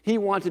 He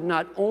wanted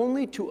not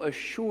only to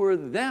assure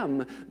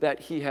them that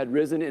he had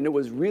risen and it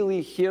was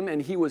really him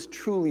and he was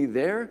truly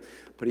there,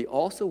 but he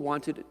also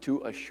wanted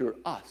to assure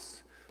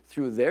us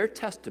through their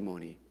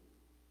testimony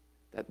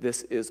that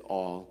this is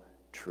all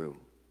true.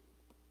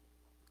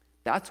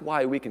 That's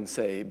why we can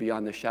say,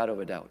 beyond the shadow of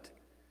a doubt,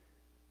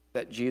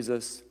 that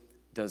Jesus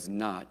does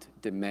not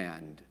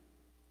demand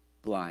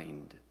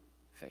blind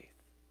faith.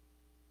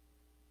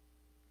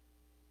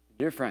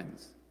 Dear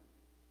friends,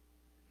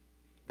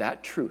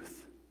 that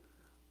truth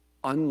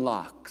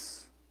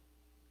unlocks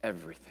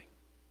everything.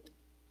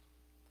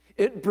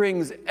 It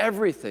brings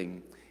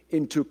everything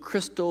into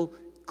crystal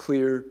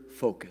clear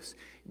focus.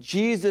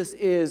 Jesus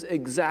is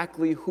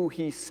exactly who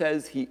he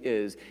says he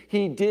is.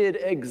 He did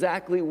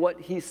exactly what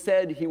he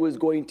said he was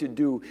going to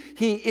do.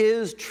 He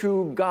is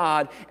true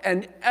God,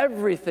 and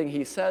everything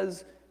he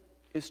says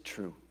is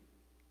true.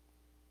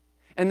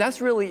 And that's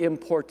really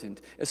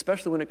important,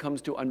 especially when it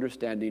comes to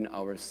understanding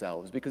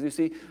ourselves. Because you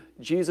see,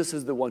 Jesus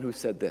is the one who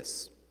said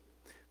this: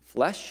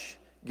 flesh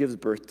gives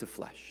birth to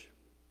flesh.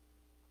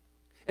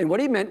 And what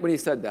he meant when he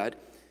said that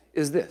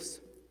is this: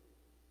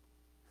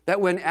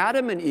 that when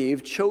Adam and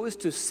Eve chose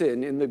to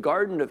sin in the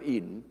Garden of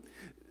Eden,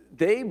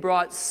 they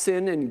brought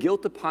sin and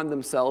guilt upon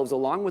themselves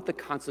along with the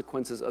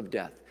consequences of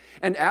death.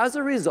 And as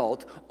a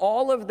result,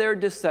 all of their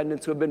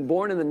descendants who have been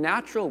born in the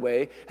natural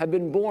way have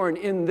been born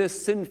in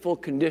this sinful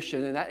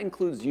condition, and that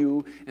includes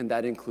you and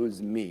that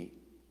includes me.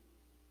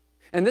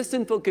 And this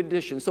sinful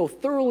condition so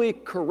thoroughly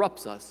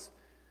corrupts us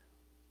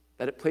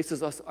that it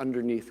places us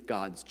underneath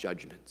God's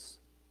judgments.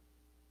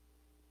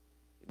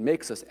 It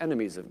makes us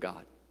enemies of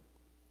God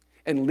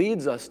and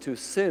leads us to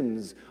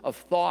sins of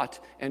thought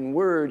and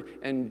word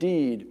and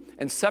deed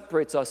and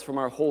separates us from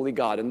our holy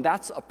God. And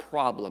that's a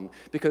problem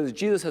because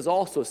Jesus has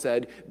also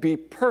said, "Be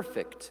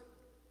perfect,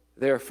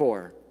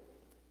 therefore,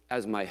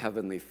 as my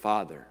heavenly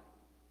Father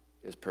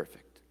is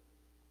perfect."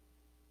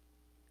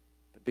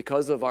 But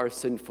because of our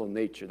sinful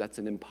nature, that's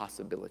an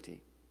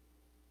impossibility.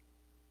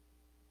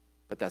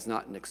 But that's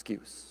not an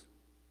excuse.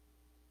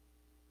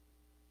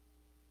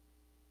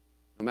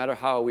 No matter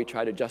how we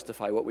try to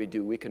justify what we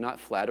do, we cannot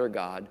flatter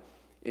God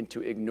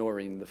into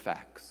ignoring the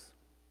facts.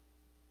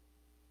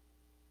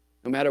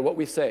 No matter what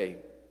we say,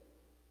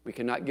 we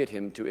cannot get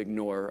him to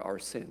ignore our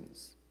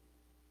sins.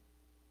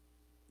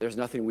 There's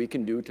nothing we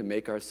can do to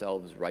make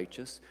ourselves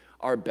righteous.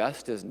 Our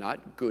best is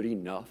not good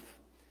enough.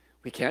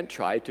 We can't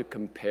try to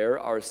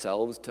compare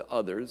ourselves to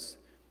others.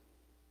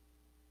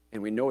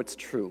 And we know it's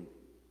true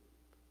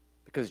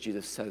because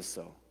Jesus says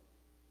so.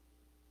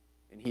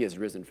 And he has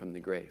risen from the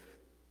grave.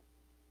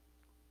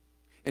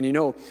 And you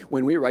know,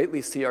 when we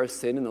rightly see our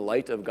sin in the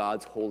light of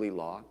God's holy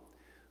law,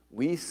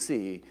 we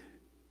see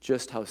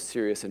just how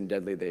serious and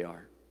deadly they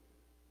are.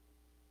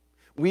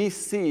 We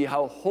see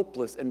how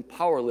hopeless and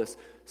powerless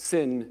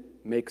sin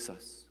makes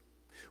us.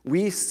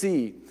 We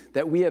see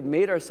that we have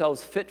made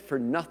ourselves fit for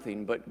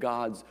nothing but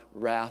God's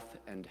wrath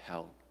and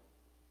hell.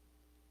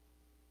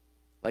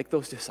 Like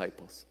those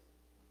disciples,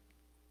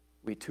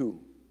 we too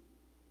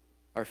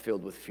are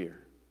filled with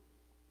fear.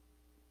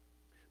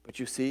 But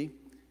you see,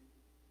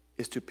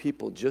 is to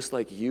people just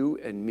like you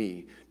and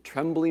me,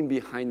 trembling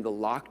behind the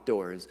locked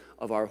doors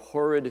of our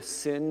horrid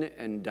sin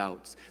and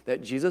doubts,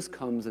 that Jesus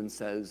comes and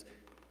says,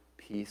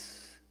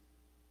 "Peace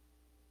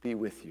be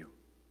with you."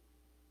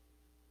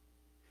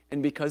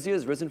 And because he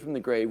has risen from the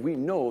grave, we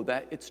know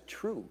that it's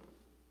true.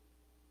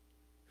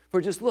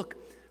 For just look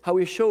how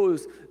he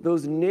shows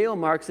those nail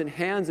marks in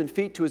hands and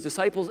feet to his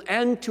disciples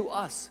and to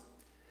us,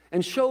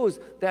 and shows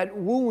that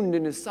wound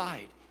in his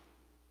side.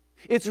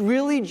 It's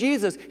really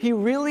Jesus. He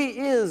really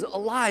is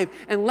alive.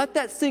 And let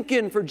that sink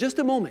in for just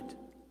a moment.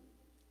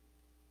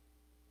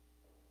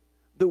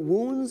 The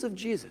wounds of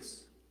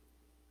Jesus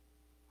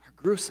are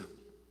gruesome.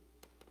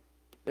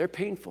 They're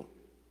painful.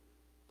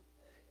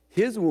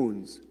 His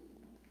wounds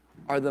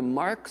are the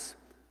marks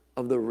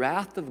of the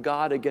wrath of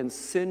God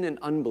against sin and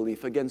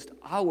unbelief, against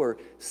our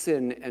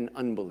sin and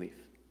unbelief.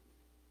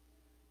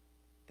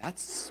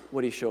 That's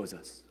what he shows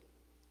us.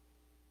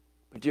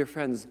 But dear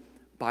friends,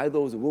 by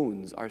those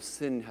wounds, our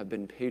sin have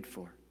been paid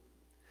for.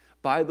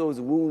 By those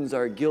wounds,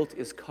 our guilt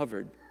is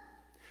covered.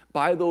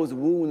 By those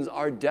wounds,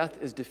 our death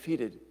is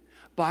defeated.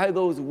 By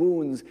those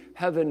wounds,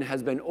 heaven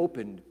has been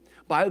opened.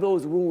 By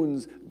those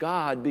wounds,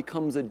 God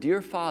becomes a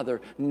dear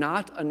Father,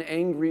 not an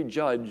angry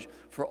judge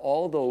for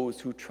all those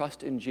who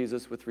trust in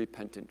Jesus with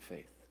repentant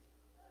faith.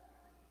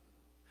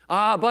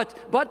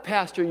 But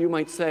Pastor, you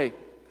might say,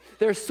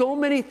 there's so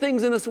many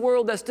things in this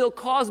world that still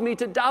cause me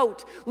to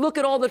doubt. Look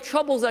at all the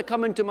troubles that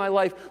come into my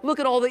life. Look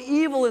at all the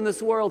evil in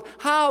this world.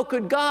 How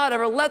could God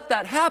ever let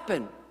that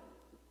happen?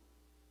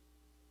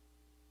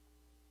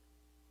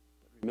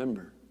 But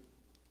remember,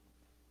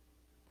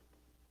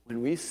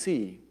 when we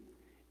see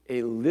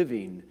a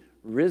living,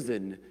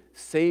 risen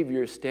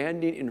Savior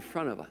standing in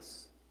front of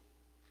us,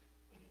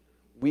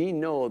 we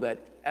know that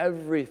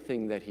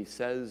everything that he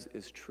says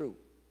is true.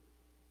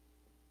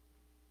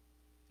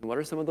 And what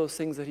are some of those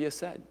things that he has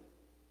said?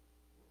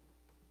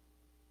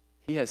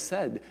 He has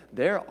said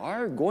there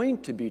are going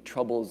to be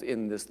troubles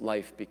in this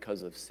life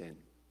because of sin.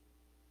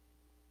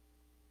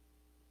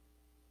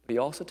 But he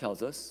also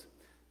tells us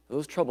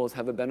those troubles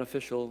have a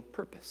beneficial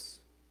purpose,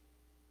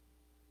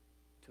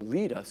 to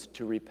lead us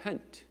to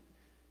repent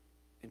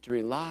and to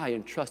rely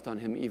and trust on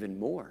him even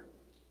more.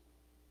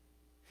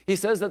 He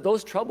says that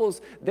those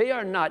troubles, they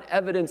are not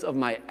evidence of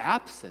my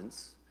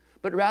absence,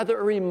 but rather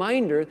a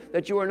reminder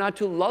that you are not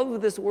to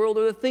love this world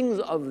or the things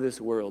of this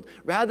world.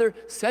 Rather,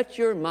 set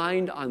your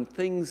mind on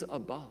things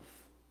above.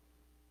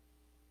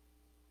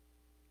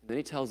 And then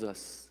he tells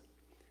us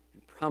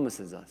and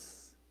promises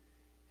us,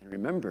 and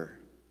remember,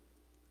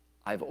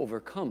 I've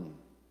overcome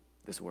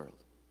this world.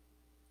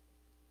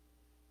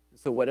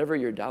 So whatever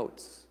your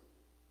doubts,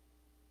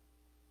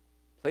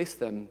 place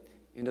them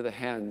into the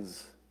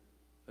hands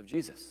of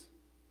Jesus.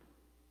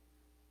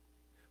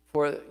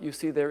 For you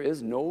see, there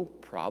is no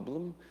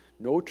problem,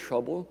 no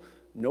trouble,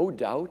 no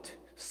doubt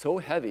so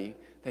heavy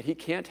that he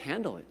can't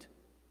handle it.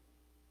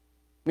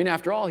 I mean,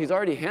 after all, he's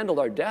already handled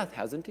our death,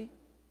 hasn't he?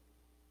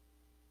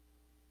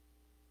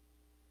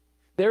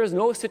 There is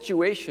no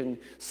situation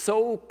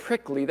so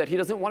prickly that he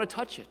doesn't want to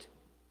touch it.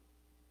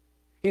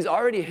 He's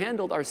already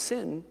handled our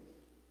sin,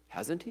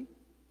 hasn't he?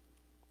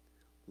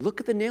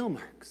 Look at the nail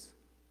marks.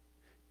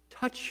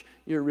 Touch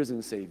your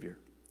risen Savior.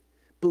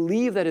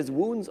 Believe that his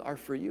wounds are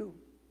for you.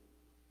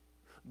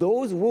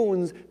 Those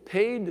wounds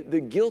paid the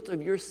guilt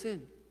of your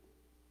sin.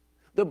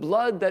 The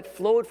blood that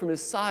flowed from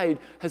his side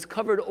has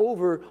covered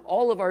over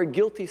all of our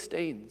guilty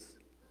stains.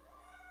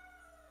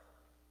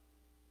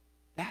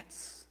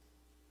 That's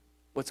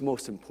what's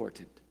most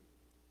important.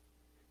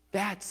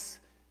 That's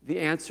the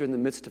answer in the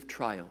midst of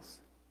trials.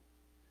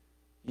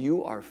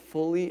 You are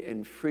fully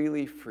and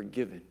freely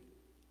forgiven.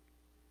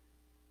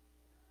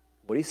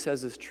 What he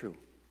says is true.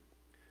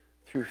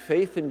 Through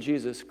faith in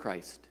Jesus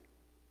Christ,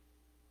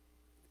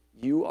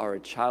 you are a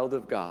child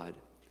of God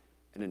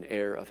and an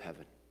heir of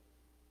heaven.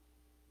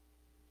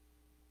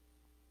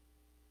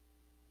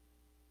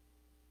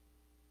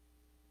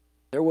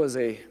 There was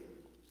a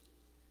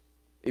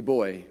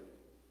boy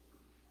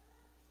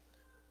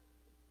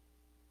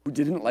who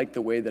didn't like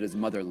the way that his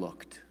mother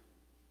looked.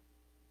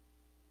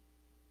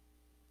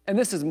 And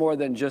this is more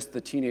than just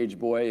the teenage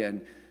boy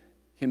and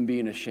him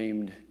being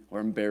ashamed or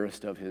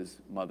embarrassed of his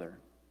mother.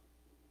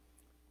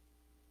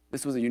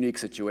 This was a unique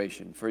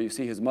situation, for you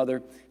see, his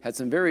mother had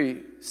some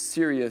very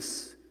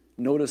serious,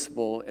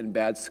 noticeable, and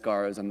bad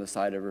scars on the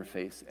side of her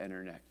face and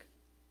her neck.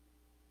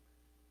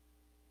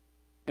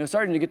 And it was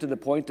starting to get to the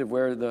point of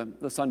where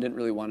the son didn't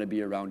really want to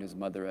be around his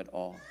mother at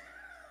all.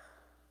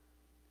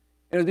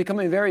 It was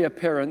becoming very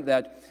apparent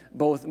that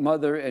both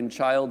mother and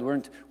child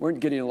weren't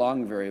getting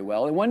along very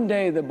well. And one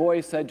day the boy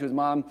said to his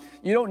mom,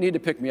 "You don't need to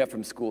pick me up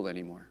from school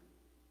anymore."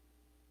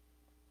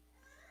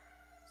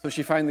 So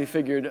she finally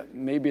figured,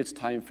 maybe it's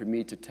time for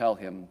me to tell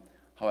him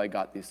how I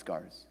got these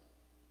scars.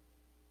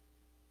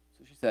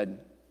 So she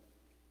said,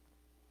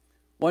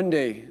 "One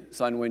day,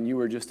 son, when you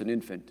were just an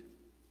infant,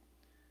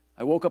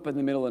 I woke up in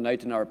the middle of the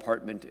night in our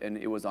apartment and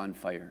it was on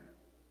fire.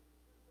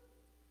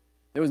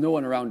 There was no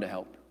one around to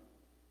help.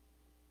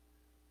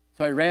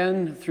 So I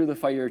ran through the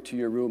fire to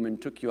your room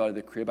and took you out of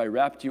the crib. I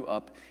wrapped you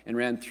up and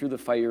ran through the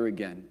fire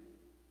again.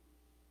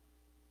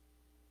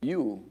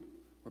 You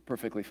were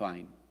perfectly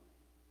fine.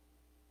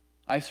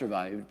 I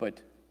survived,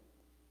 but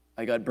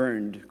I got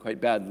burned quite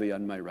badly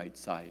on my right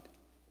side.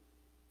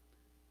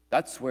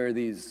 That's where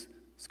these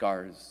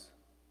scars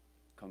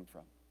come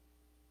from."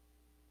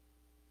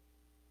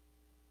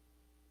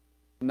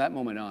 From that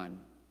moment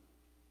on,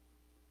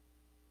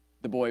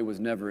 the boy was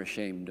never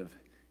ashamed of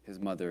his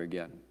mother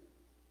again.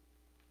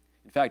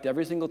 In fact,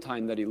 every single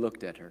time that he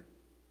looked at her,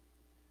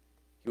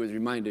 he was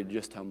reminded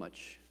just how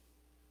much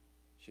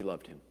she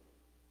loved him.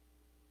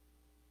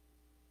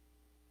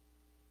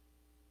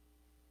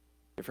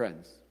 Dear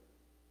friends,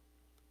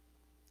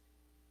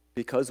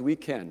 because we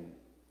can,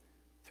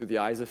 through the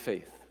eyes of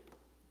faith,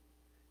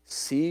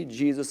 see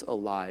Jesus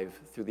alive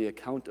through the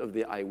account of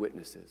the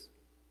eyewitnesses,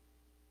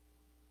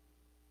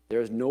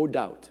 there is no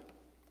doubt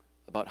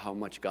about how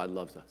much God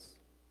loves us.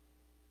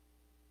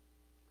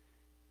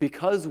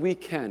 Because we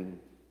can,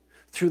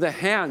 through the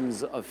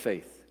hands of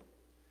faith,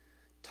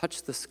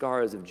 touch the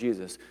scars of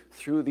Jesus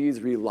through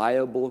these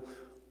reliable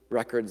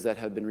records that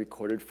have been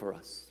recorded for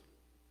us,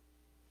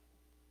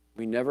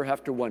 we never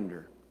have to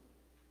wonder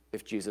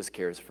if Jesus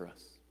cares for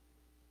us.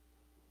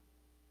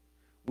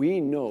 We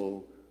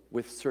know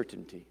with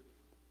certainty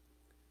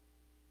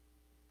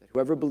that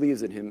whoever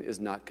believes in him is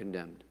not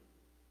condemned.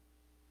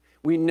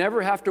 We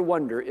never have to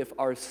wonder if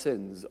our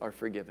sins are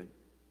forgiven.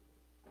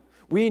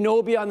 We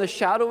know beyond the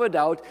shadow of a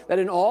doubt that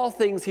in all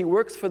things he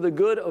works for the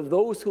good of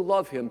those who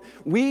love him.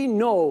 We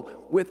know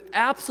with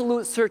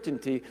absolute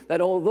certainty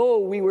that although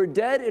we were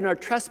dead in our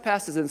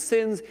trespasses and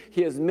sins,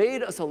 he has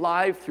made us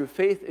alive through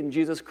faith in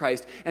Jesus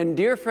Christ. And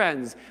dear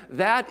friends,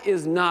 that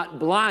is not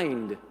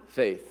blind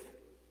faith.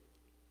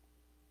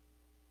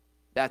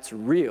 That's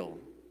real,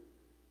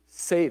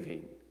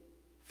 saving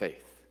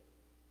faith.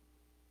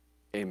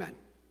 Amen.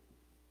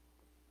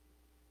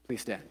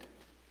 Please stand.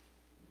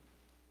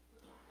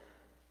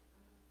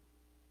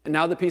 And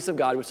now the peace of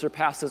God, which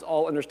surpasses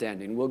all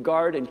understanding, will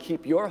guard and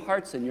keep your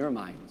hearts and your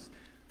minds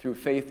through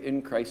faith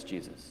in Christ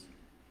Jesus.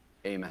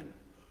 Amen.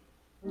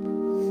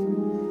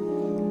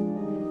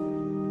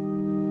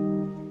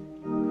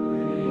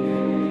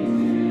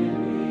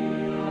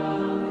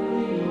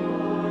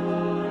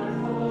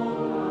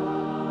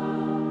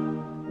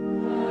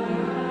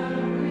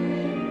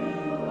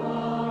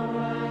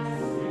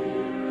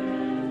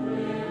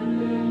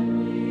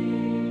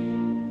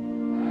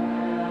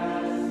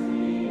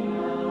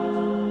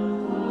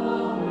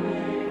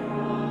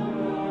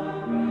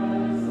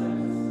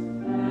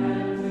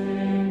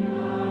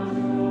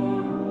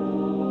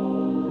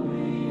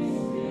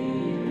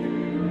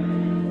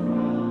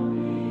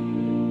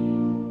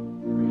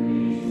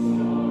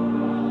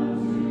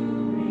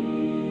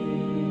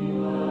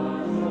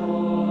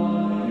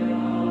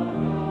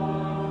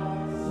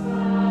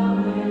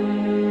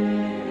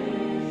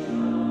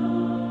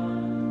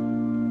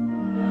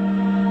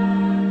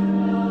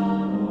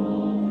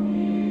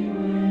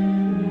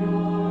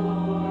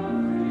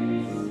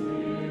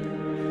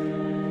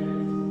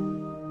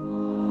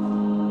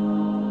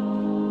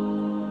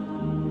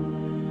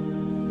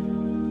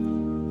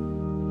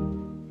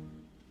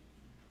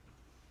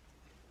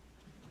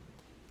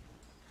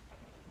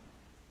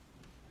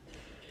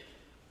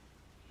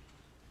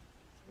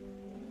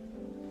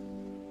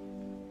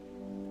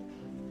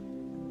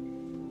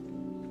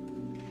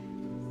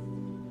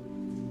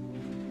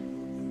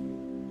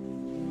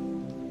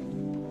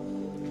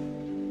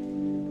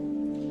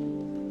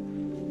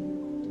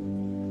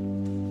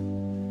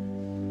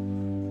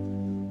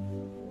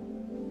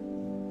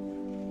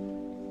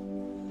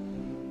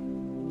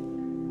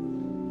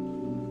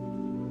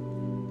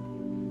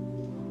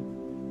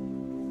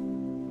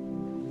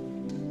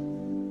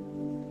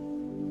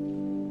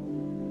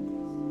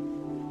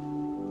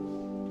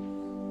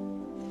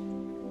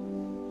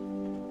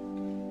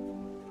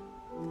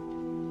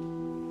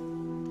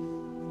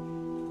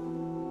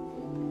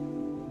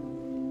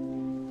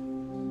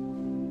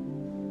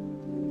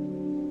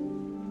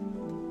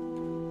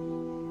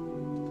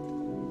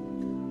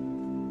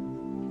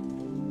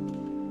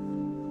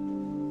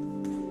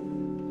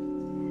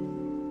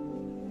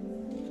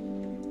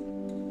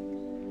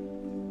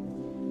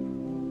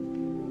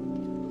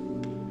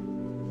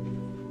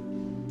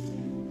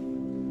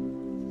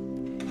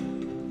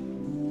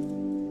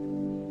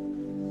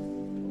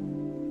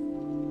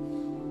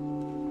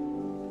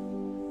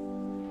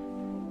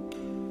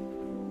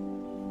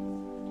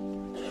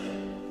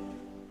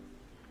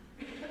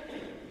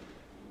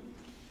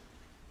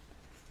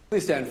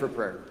 Please stand for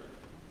prayer.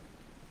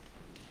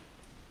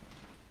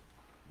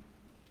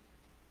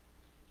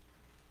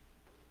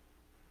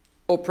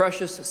 O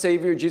precious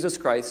Savior Jesus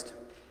Christ,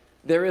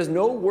 there is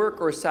no work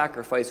or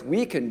sacrifice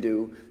we can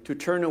do to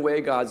turn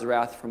away God's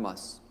wrath from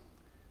us.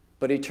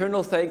 But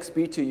eternal thanks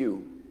be to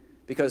you,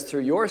 because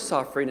through your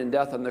suffering and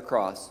death on the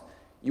cross,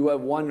 you have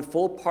won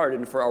full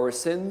pardon for our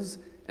sins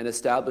and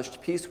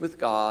established peace with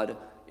God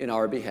in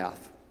our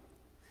behalf.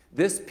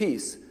 This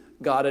peace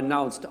God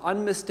announced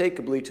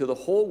unmistakably to the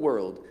whole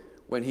world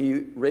when he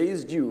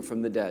raised you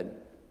from the dead.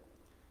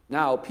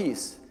 Now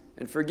peace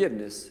and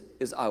forgiveness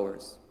is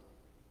ours.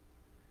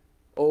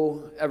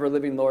 O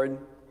ever-living Lord,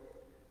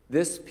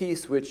 this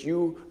peace which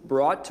you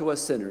brought to us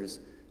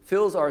sinners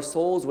fills our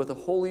souls with a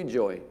holy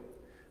joy,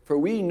 for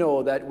we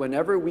know that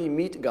whenever we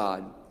meet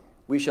God,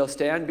 we shall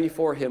stand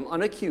before him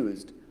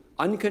unaccused,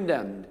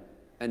 uncondemned,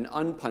 and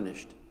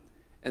unpunished,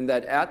 and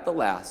that at the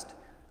last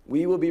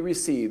we will be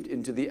received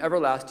into the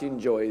everlasting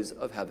joys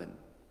of heaven.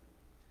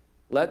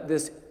 Let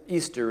this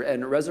Easter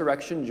and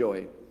resurrection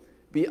joy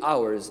be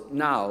ours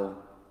now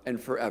and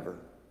forever.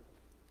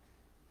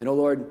 And, O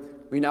Lord,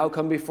 we now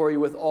come before you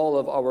with all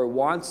of our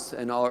wants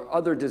and our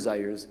other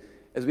desires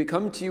as we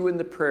come to you in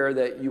the prayer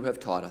that you have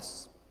taught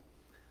us.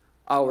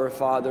 Our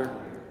Father,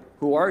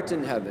 who art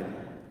in heaven,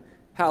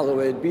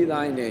 hallowed be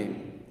thy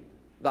name.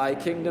 Thy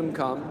kingdom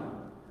come,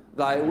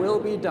 thy will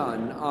be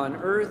done on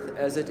earth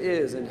as it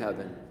is in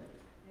heaven.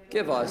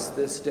 Give us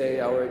this day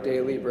our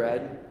daily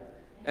bread,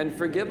 and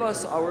forgive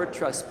us our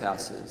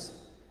trespasses,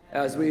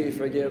 as we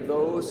forgive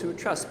those who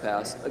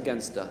trespass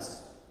against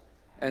us.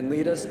 And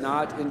lead us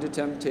not into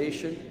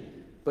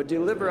temptation, but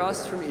deliver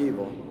us from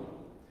evil.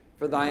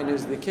 For thine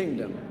is the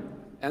kingdom,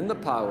 and the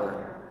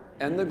power,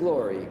 and the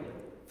glory,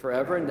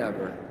 forever and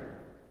ever.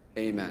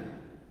 Amen.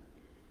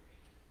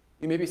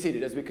 You may be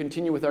seated as we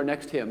continue with our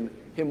next hymn,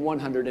 hymn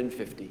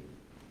 150.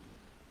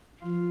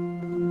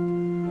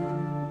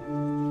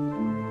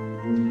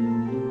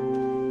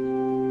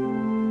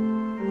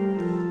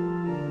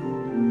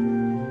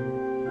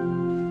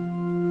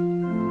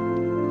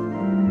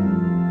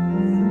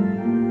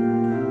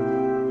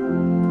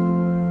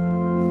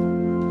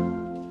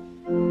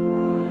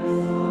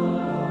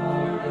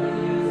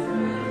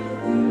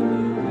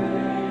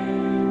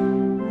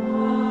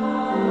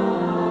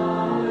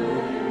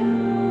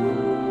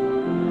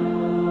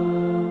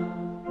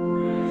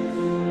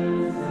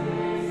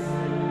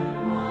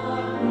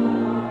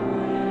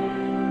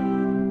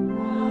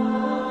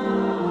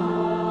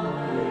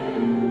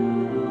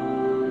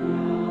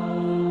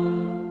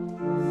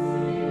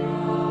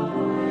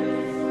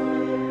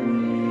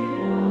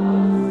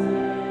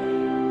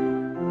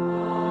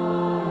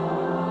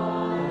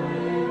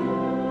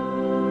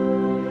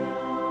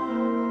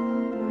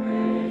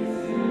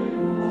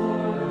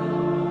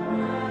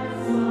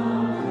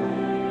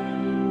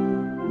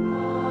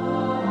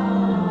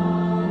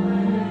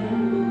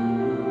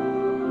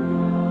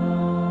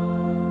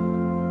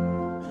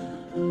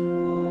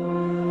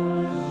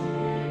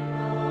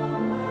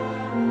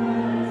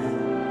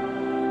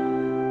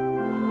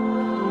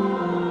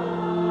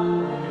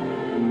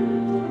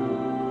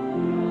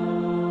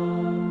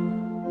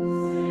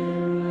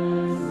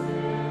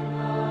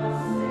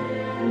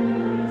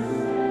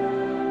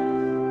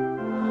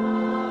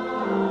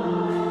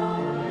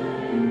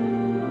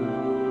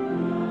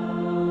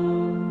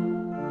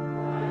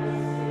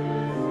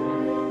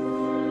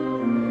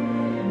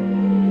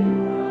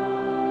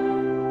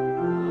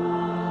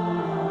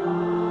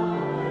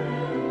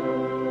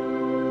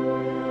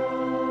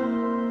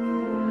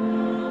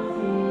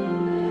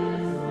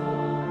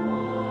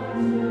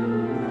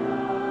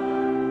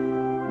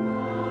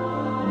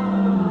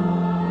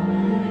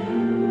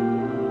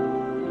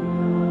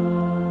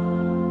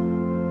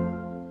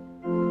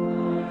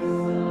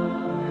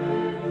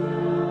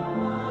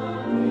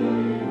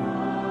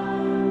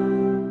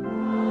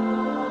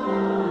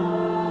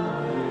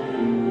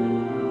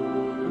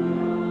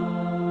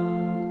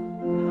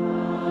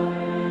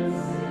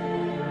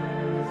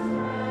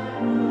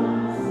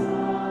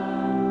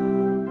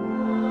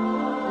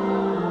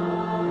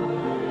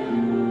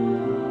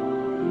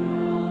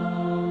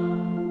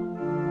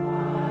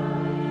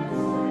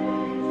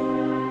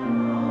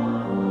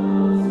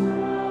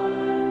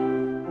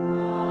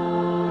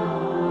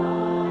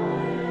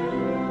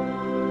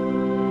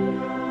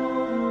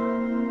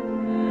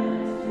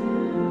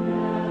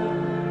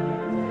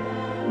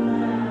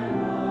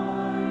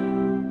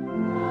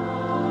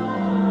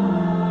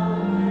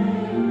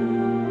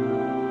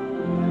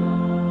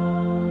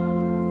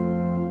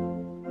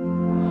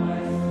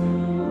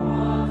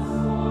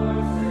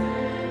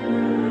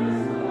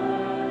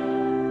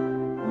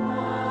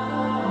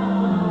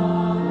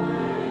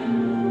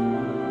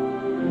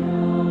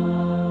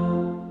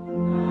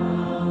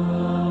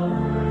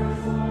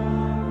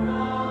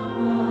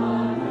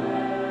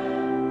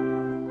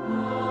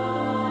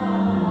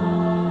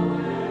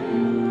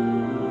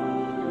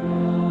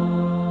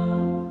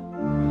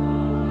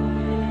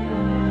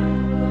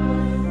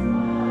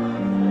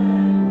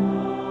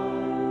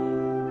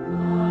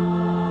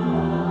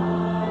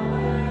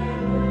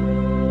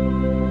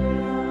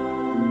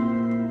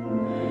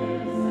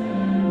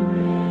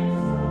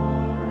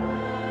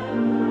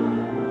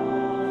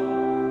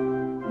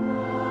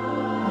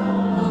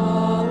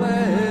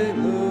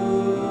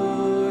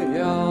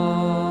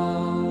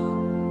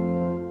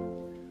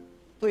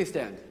 Please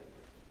stand.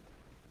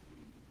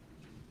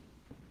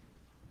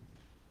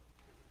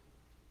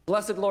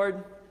 Blessed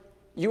Lord,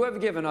 you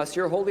have given us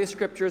your holy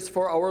scriptures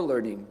for our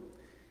learning.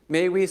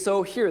 May we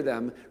so hear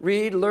them,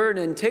 read, learn,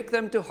 and take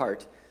them to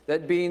heart,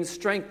 that being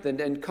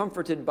strengthened and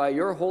comforted by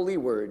your holy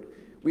word,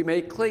 we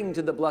may cling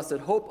to the blessed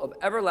hope of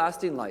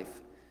everlasting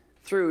life.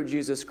 Through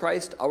Jesus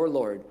Christ our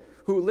Lord,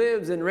 who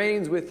lives and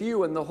reigns with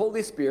you in the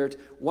Holy Spirit,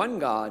 one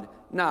God,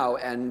 now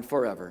and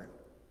forever.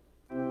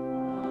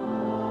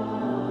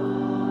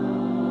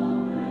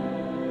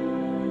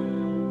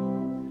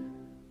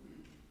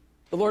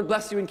 The Lord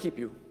bless you and keep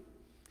you.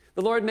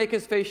 The Lord make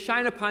his face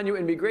shine upon you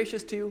and be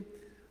gracious to you.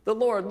 The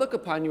Lord look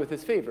upon you with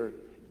his favor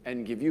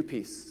and give you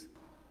peace.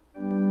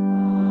 Amen.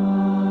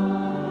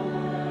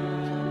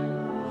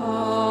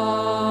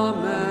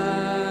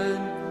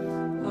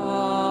 Amen.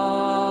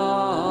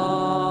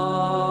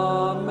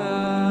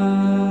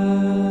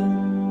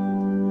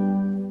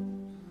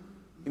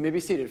 You may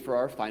be seated for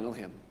our final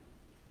hymn.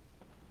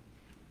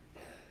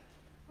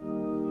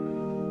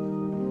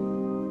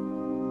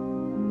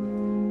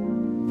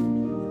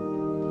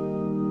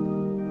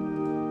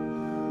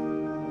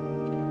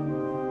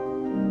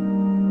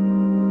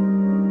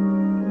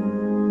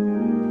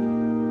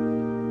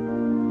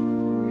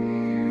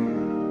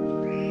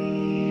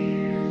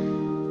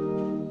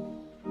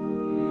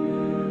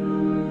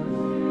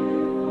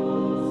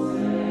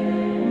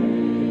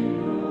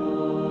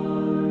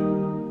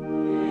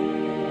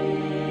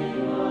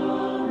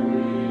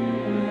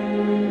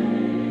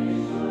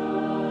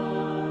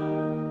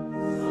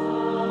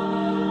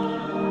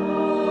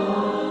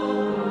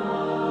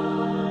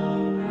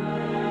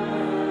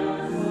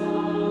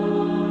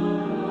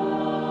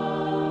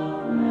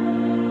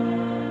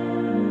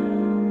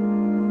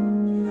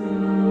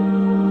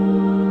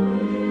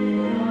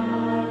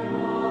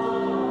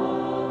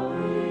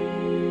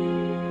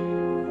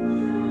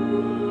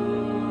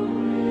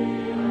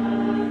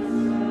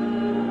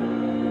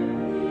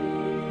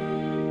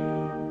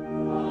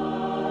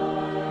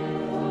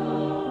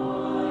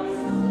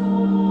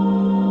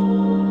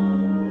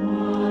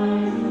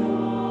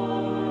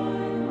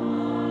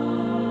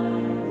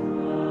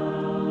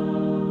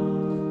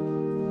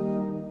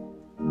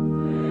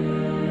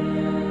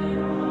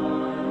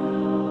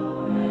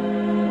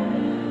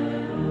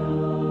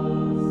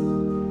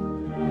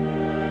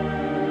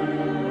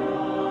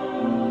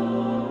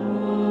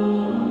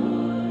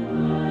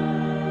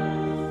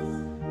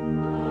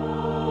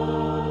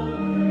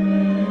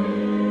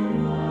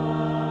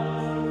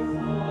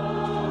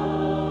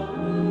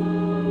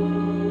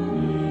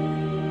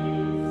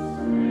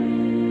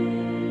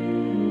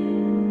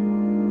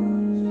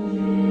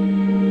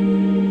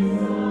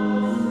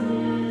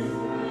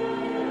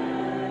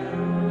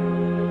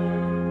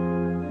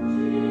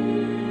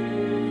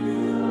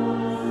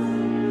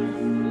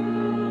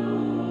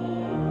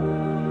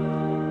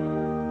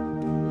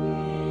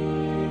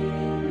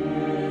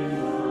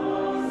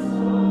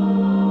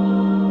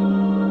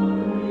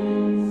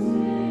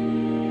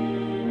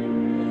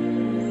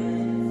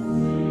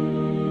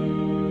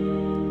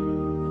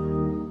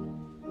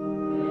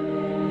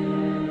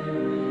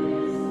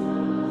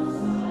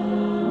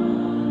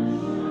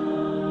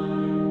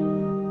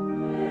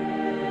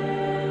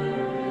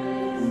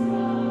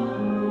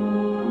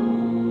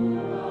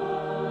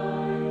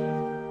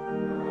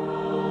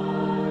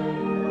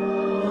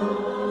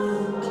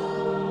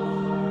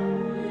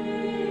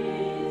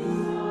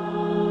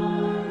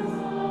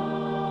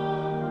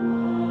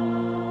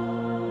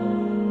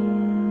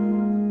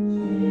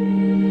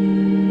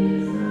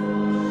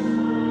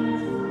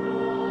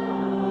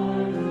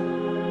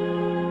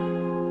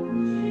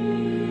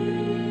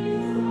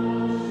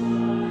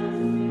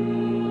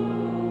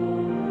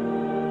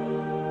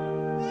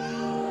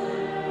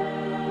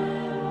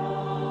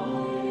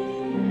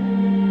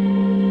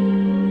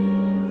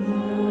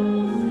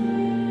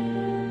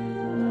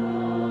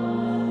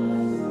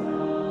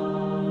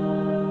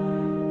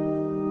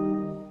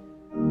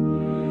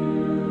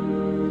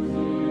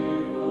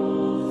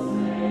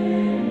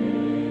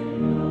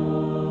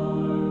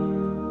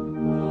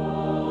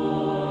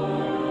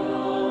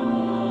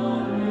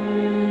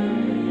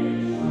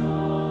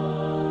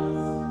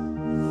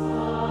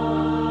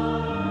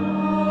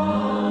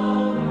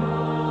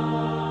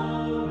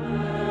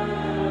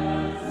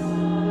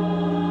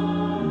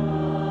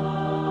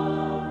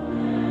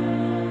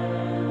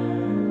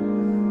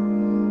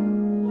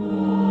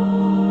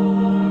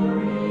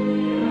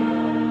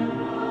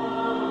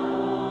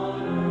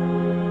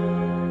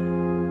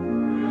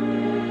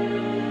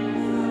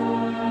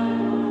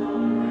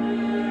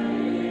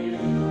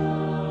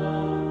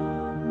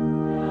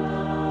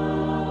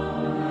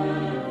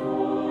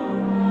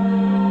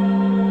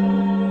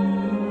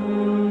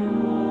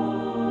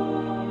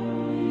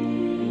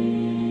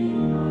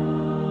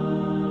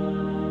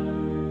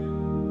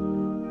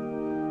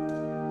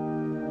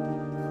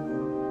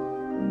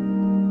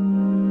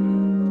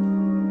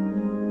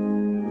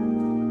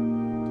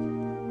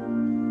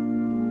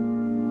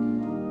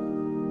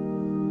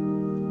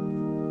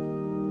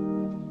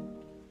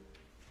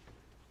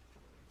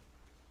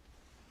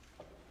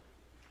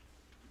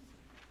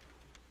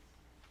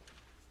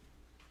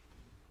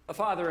 A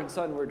father and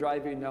son were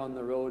driving down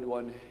the road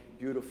one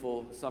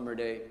beautiful summer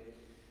day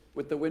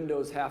with the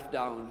windows half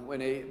down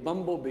when a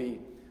bumblebee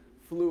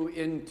flew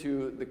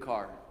into the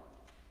car.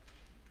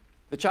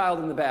 The child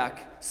in the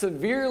back,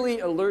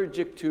 severely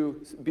allergic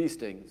to bee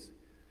stings,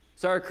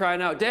 started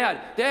crying out,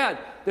 "Dad, Dad,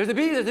 there's a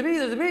bee, there's a bee,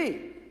 there's a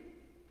bee!"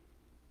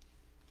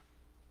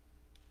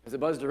 As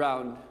it buzzed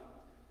around,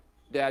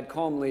 Dad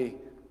calmly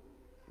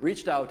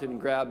reached out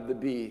and grabbed the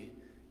bee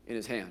in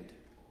his hand.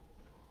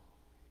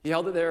 He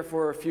held it there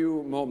for a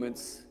few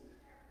moments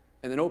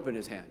and then opened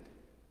his hand.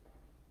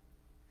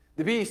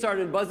 The bee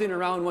started buzzing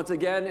around once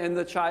again, and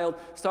the child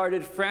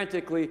started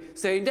frantically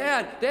saying,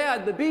 "Dad,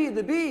 Dad, the bee,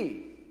 the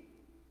bee!"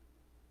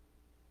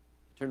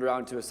 He turned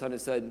around to his son and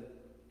said,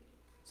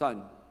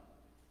 "Son,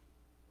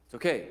 it's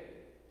okay."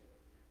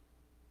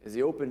 As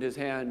he opened his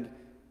hand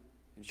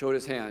and showed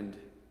his hand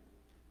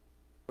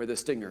where the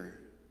stinger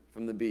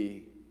from the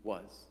bee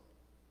was.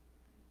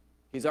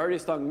 "He's already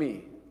stung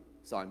me,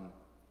 son.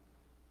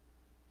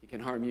 He can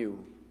harm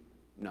you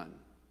none."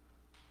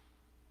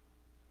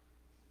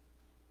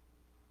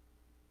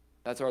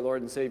 That's our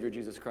Lord and Savior,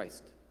 Jesus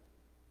Christ.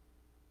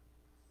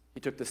 He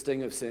took the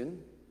sting of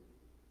sin,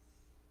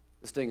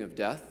 the sting of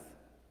death,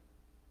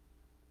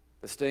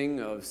 the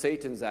sting of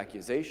Satan's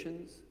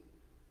accusations,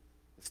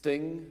 the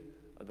sting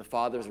of the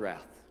Father's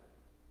wrath,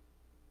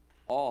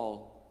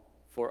 all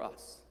for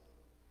us.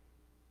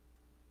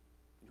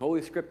 In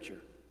Holy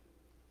Scripture,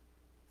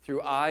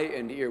 through eye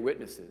and ear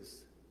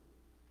witnesses,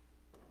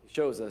 He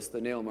shows us the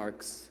nail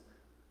marks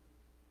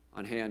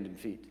on hand and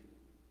feet,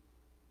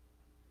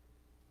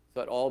 so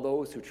that all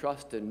those who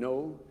trust and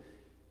know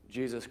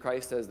Jesus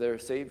Christ as their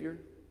Savior,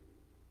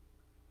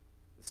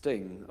 the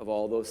sting of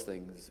all those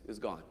things is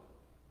gone.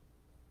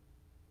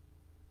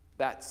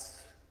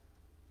 That's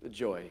the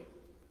joy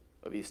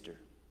of Easter.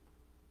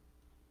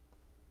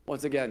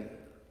 Once again,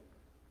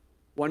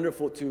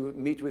 wonderful to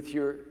meet with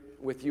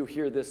you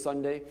here this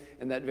Sunday,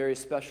 and that very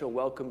special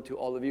welcome to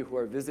all of you who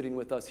are visiting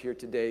with us here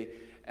today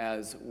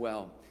as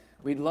well.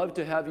 We'd love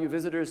to have you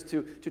visitors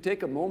to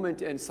take a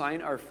moment and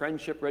sign our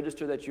friendship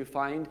register that you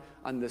find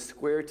on the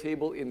square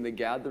table in the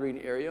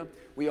gathering area.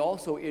 We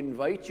also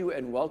invite you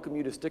and welcome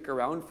you to stick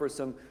around for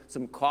some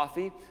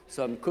coffee,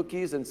 some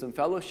cookies, and some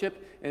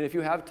fellowship. And if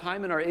you have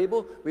time and are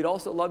able, we'd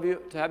also love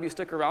to have you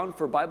stick around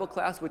for Bible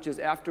class, which is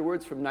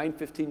afterwards from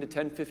 9:15 to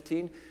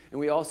 10:15. And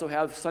we also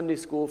have Sunday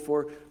school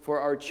for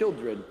our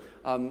children.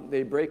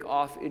 They break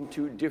off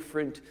into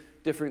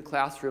different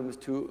classrooms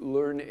to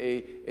learn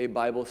a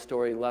Bible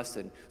story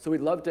lesson. So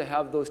we'd love to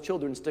have those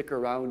children stick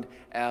around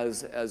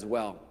as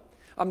well.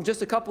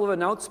 Just a couple of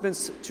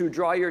announcements to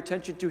draw your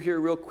attention to here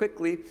real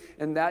quickly,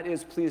 and that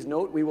is, please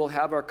note, we will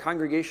have our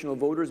congregational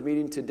voters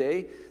meeting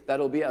today.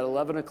 That'll be at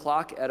 11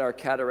 o'clock at our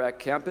Cataract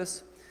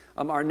campus.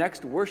 Our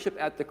next Worship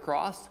at the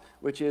Cross,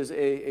 which is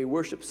a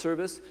worship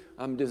service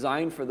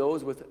designed for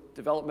those with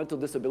developmental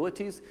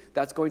disabilities.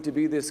 That's going to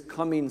be this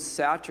coming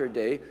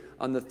Saturday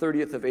on the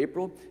 30th of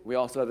April. We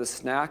also have a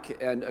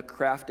snack and a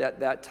craft at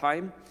that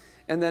time.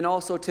 And then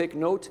also take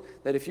note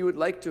that if you would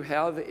like to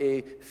have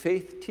a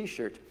faith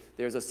t-shirt,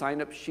 there's a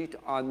sign-up sheet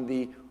on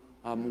the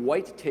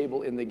white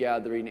table in the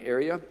gathering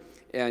area,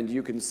 and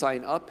you can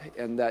sign up,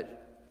 and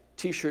that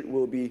t-shirt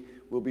will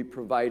be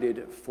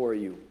provided for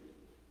you.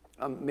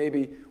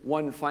 Maybe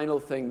one final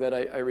thing that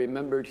I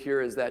remembered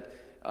here is that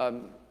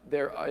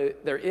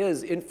there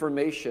is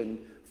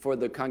information for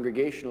the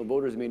congregational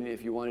voters meeting,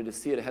 if you wanted to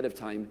see it ahead of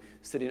time,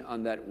 sitting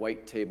on that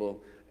white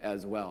table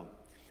as well.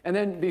 And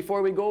then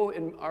before we go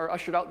and are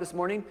ushered out this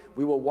morning,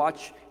 we will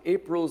watch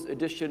April's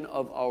edition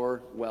of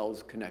our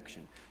Wells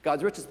Connection.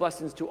 God's richest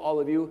blessings to all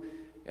of you,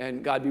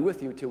 and God be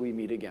with you till we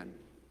meet again.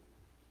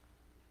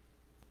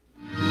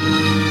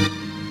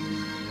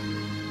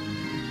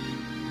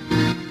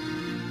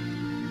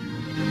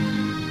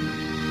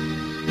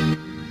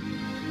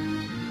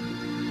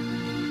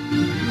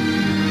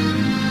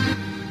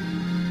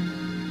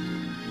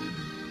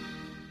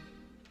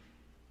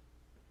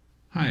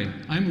 Hi,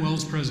 I'm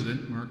Wells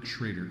President Mark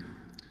Schrader.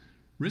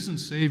 Risen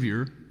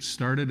Savior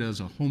started as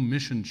a home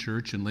mission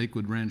church in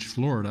Lakewood Ranch,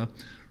 Florida,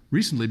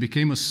 recently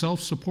became a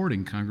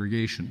self-supporting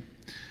congregation.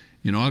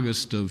 In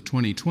August of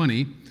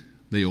 2020,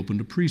 they opened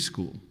a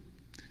preschool.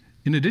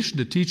 In addition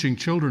to teaching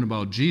children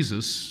about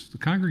Jesus, the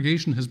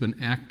congregation has been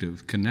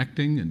active,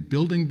 connecting and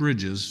building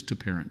bridges to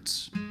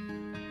parents.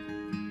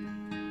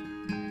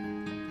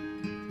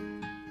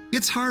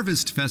 It's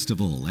Harvest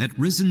Festival at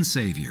Risen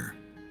Savior,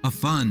 a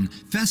fun,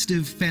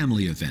 festive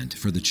family event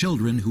for the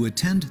children who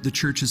attend the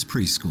church's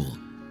preschool.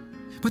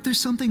 But there's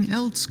something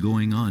else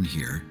going on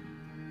here.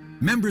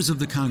 Members of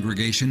the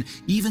congregation,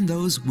 even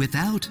those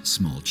without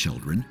small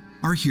children,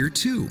 are here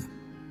too.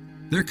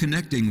 They're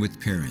connecting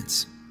with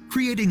parents,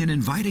 creating an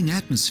inviting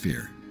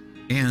atmosphere,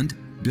 and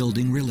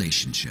building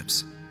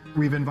relationships.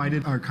 We've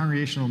invited our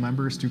congregational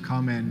members to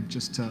come and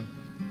just to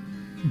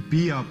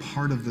be a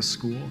part of the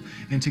school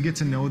and to get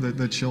to know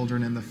the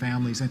children and the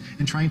families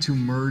and trying to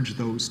merge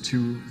those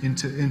two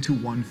into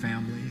one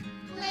family.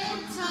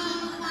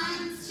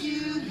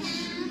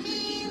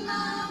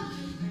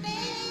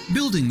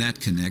 Building that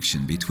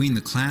connection between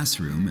the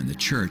classroom and the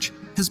church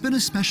has been a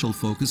special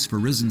focus for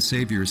Risen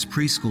Savior's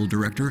preschool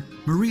director,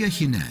 Maria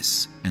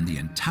Gines, and the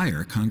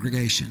entire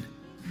congregation.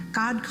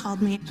 God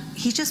called me.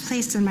 He just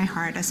placed in my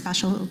heart a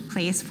special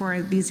place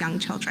for these young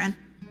children.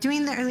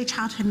 Doing the early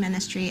childhood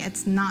ministry,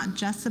 it's not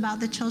just about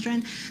the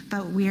children,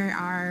 but we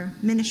are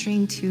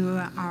ministering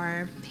to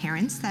our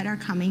parents that are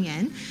coming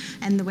in,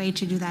 and the way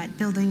to do that,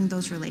 building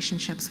those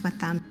relationships with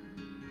them.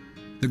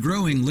 The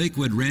growing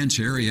Lakewood Ranch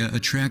area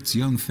attracts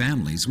young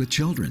families with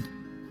children.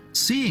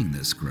 Seeing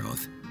this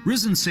growth,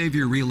 Risen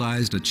Savior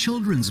realized a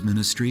children's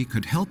ministry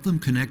could help them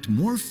connect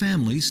more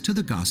families to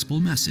the gospel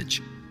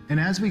message. And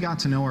as we got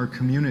to know our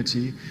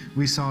community,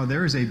 we saw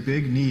there is a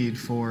big need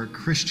for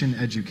Christian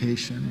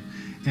education,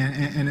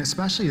 and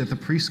especially at the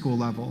preschool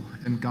level.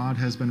 And God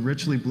has been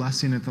richly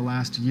blessing it the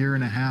last year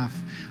and a half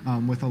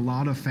with a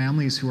lot of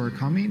families who are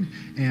coming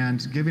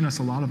and giving us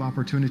a lot of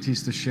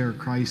opportunities to share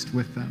Christ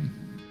with them.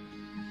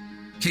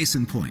 Case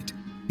in point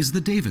is the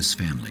Davis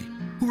family,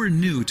 who are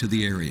new to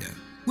the area,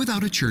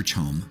 without a church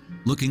home,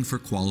 looking for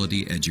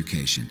quality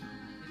education.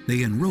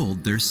 They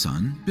enrolled their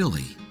son,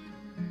 Billy.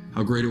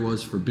 How great it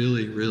was for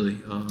Billy, really.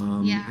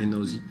 In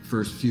those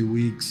first few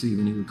weeks,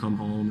 even he would come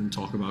home and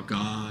talk about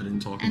God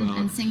and talk about...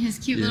 And sing his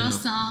cute little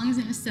songs,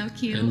 and it was so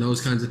cute. And those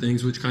kinds of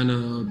things, which kind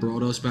of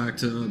brought us back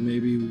to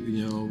maybe,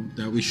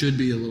 that we should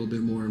be a little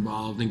bit more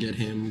involved and get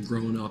him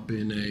growing up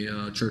in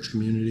a church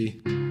community.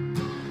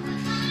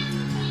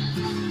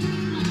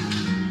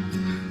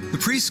 The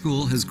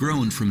preschool has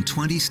grown from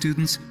 20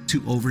 students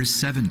to over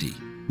 70,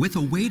 with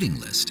a waiting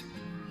list.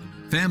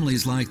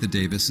 Families like the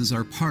Davises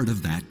are part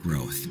of that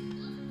growth.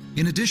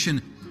 In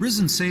addition,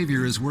 Risen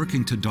Savior is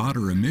working to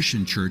daughter a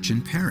mission church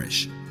in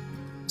Parish.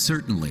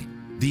 Certainly,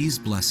 these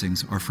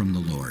blessings are from the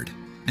Lord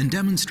and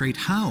demonstrate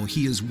how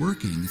He is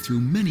working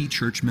through many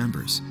church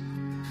members.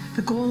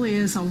 The goal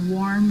is a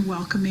warm,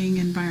 welcoming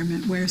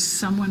environment where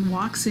someone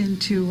walks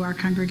into our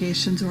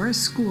congregations or our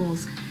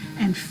schools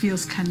and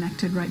feels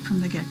connected right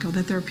from the get-go,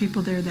 that there are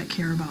people there that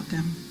care about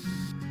them.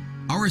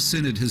 Our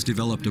synod has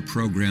developed a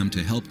program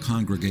to help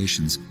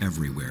congregations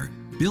everywhere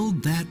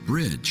build that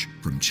bridge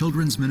from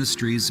children's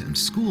ministries and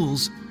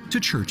schools to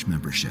church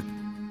membership.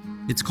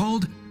 It's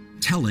called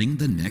Telling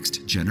the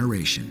Next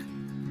Generation.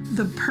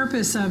 The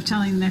purpose of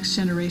Telling the Next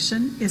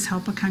Generation is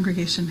help a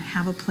congregation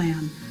have a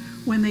plan.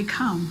 When they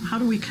come, how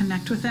do we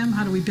connect with them?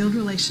 How do we build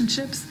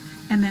relationships?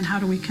 And then how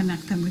do we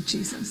connect them with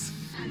Jesus?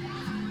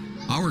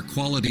 Our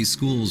quality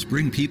schools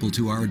bring people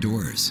to our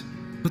doors.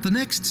 But the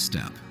next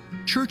step,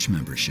 church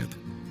membership,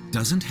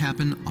 doesn't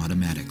happen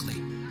automatically.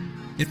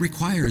 It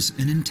requires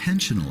an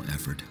intentional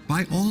effort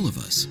by all of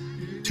us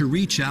to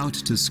reach out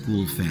to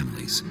school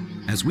families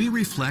as we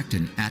reflect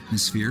an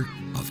atmosphere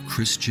of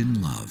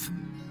Christian love.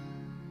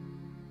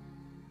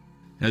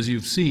 As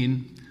you've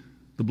seen,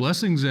 the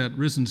blessings at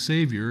Risen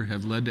Savior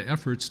have led to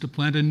efforts to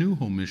plant a new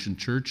home mission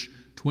church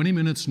 20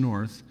 minutes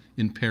north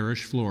in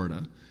Parish,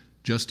 Florida,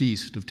 just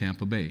east of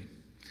Tampa Bay.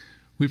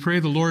 We pray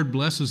the Lord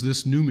blesses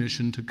this new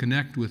mission to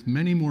connect with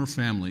many more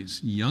families,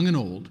 young and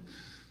old,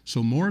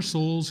 so more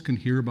souls can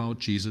hear about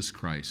Jesus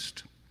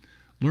Christ.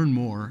 Learn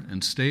more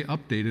and stay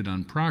updated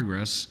on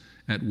progress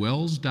at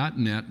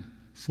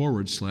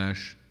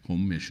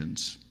wells.net/home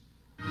missions.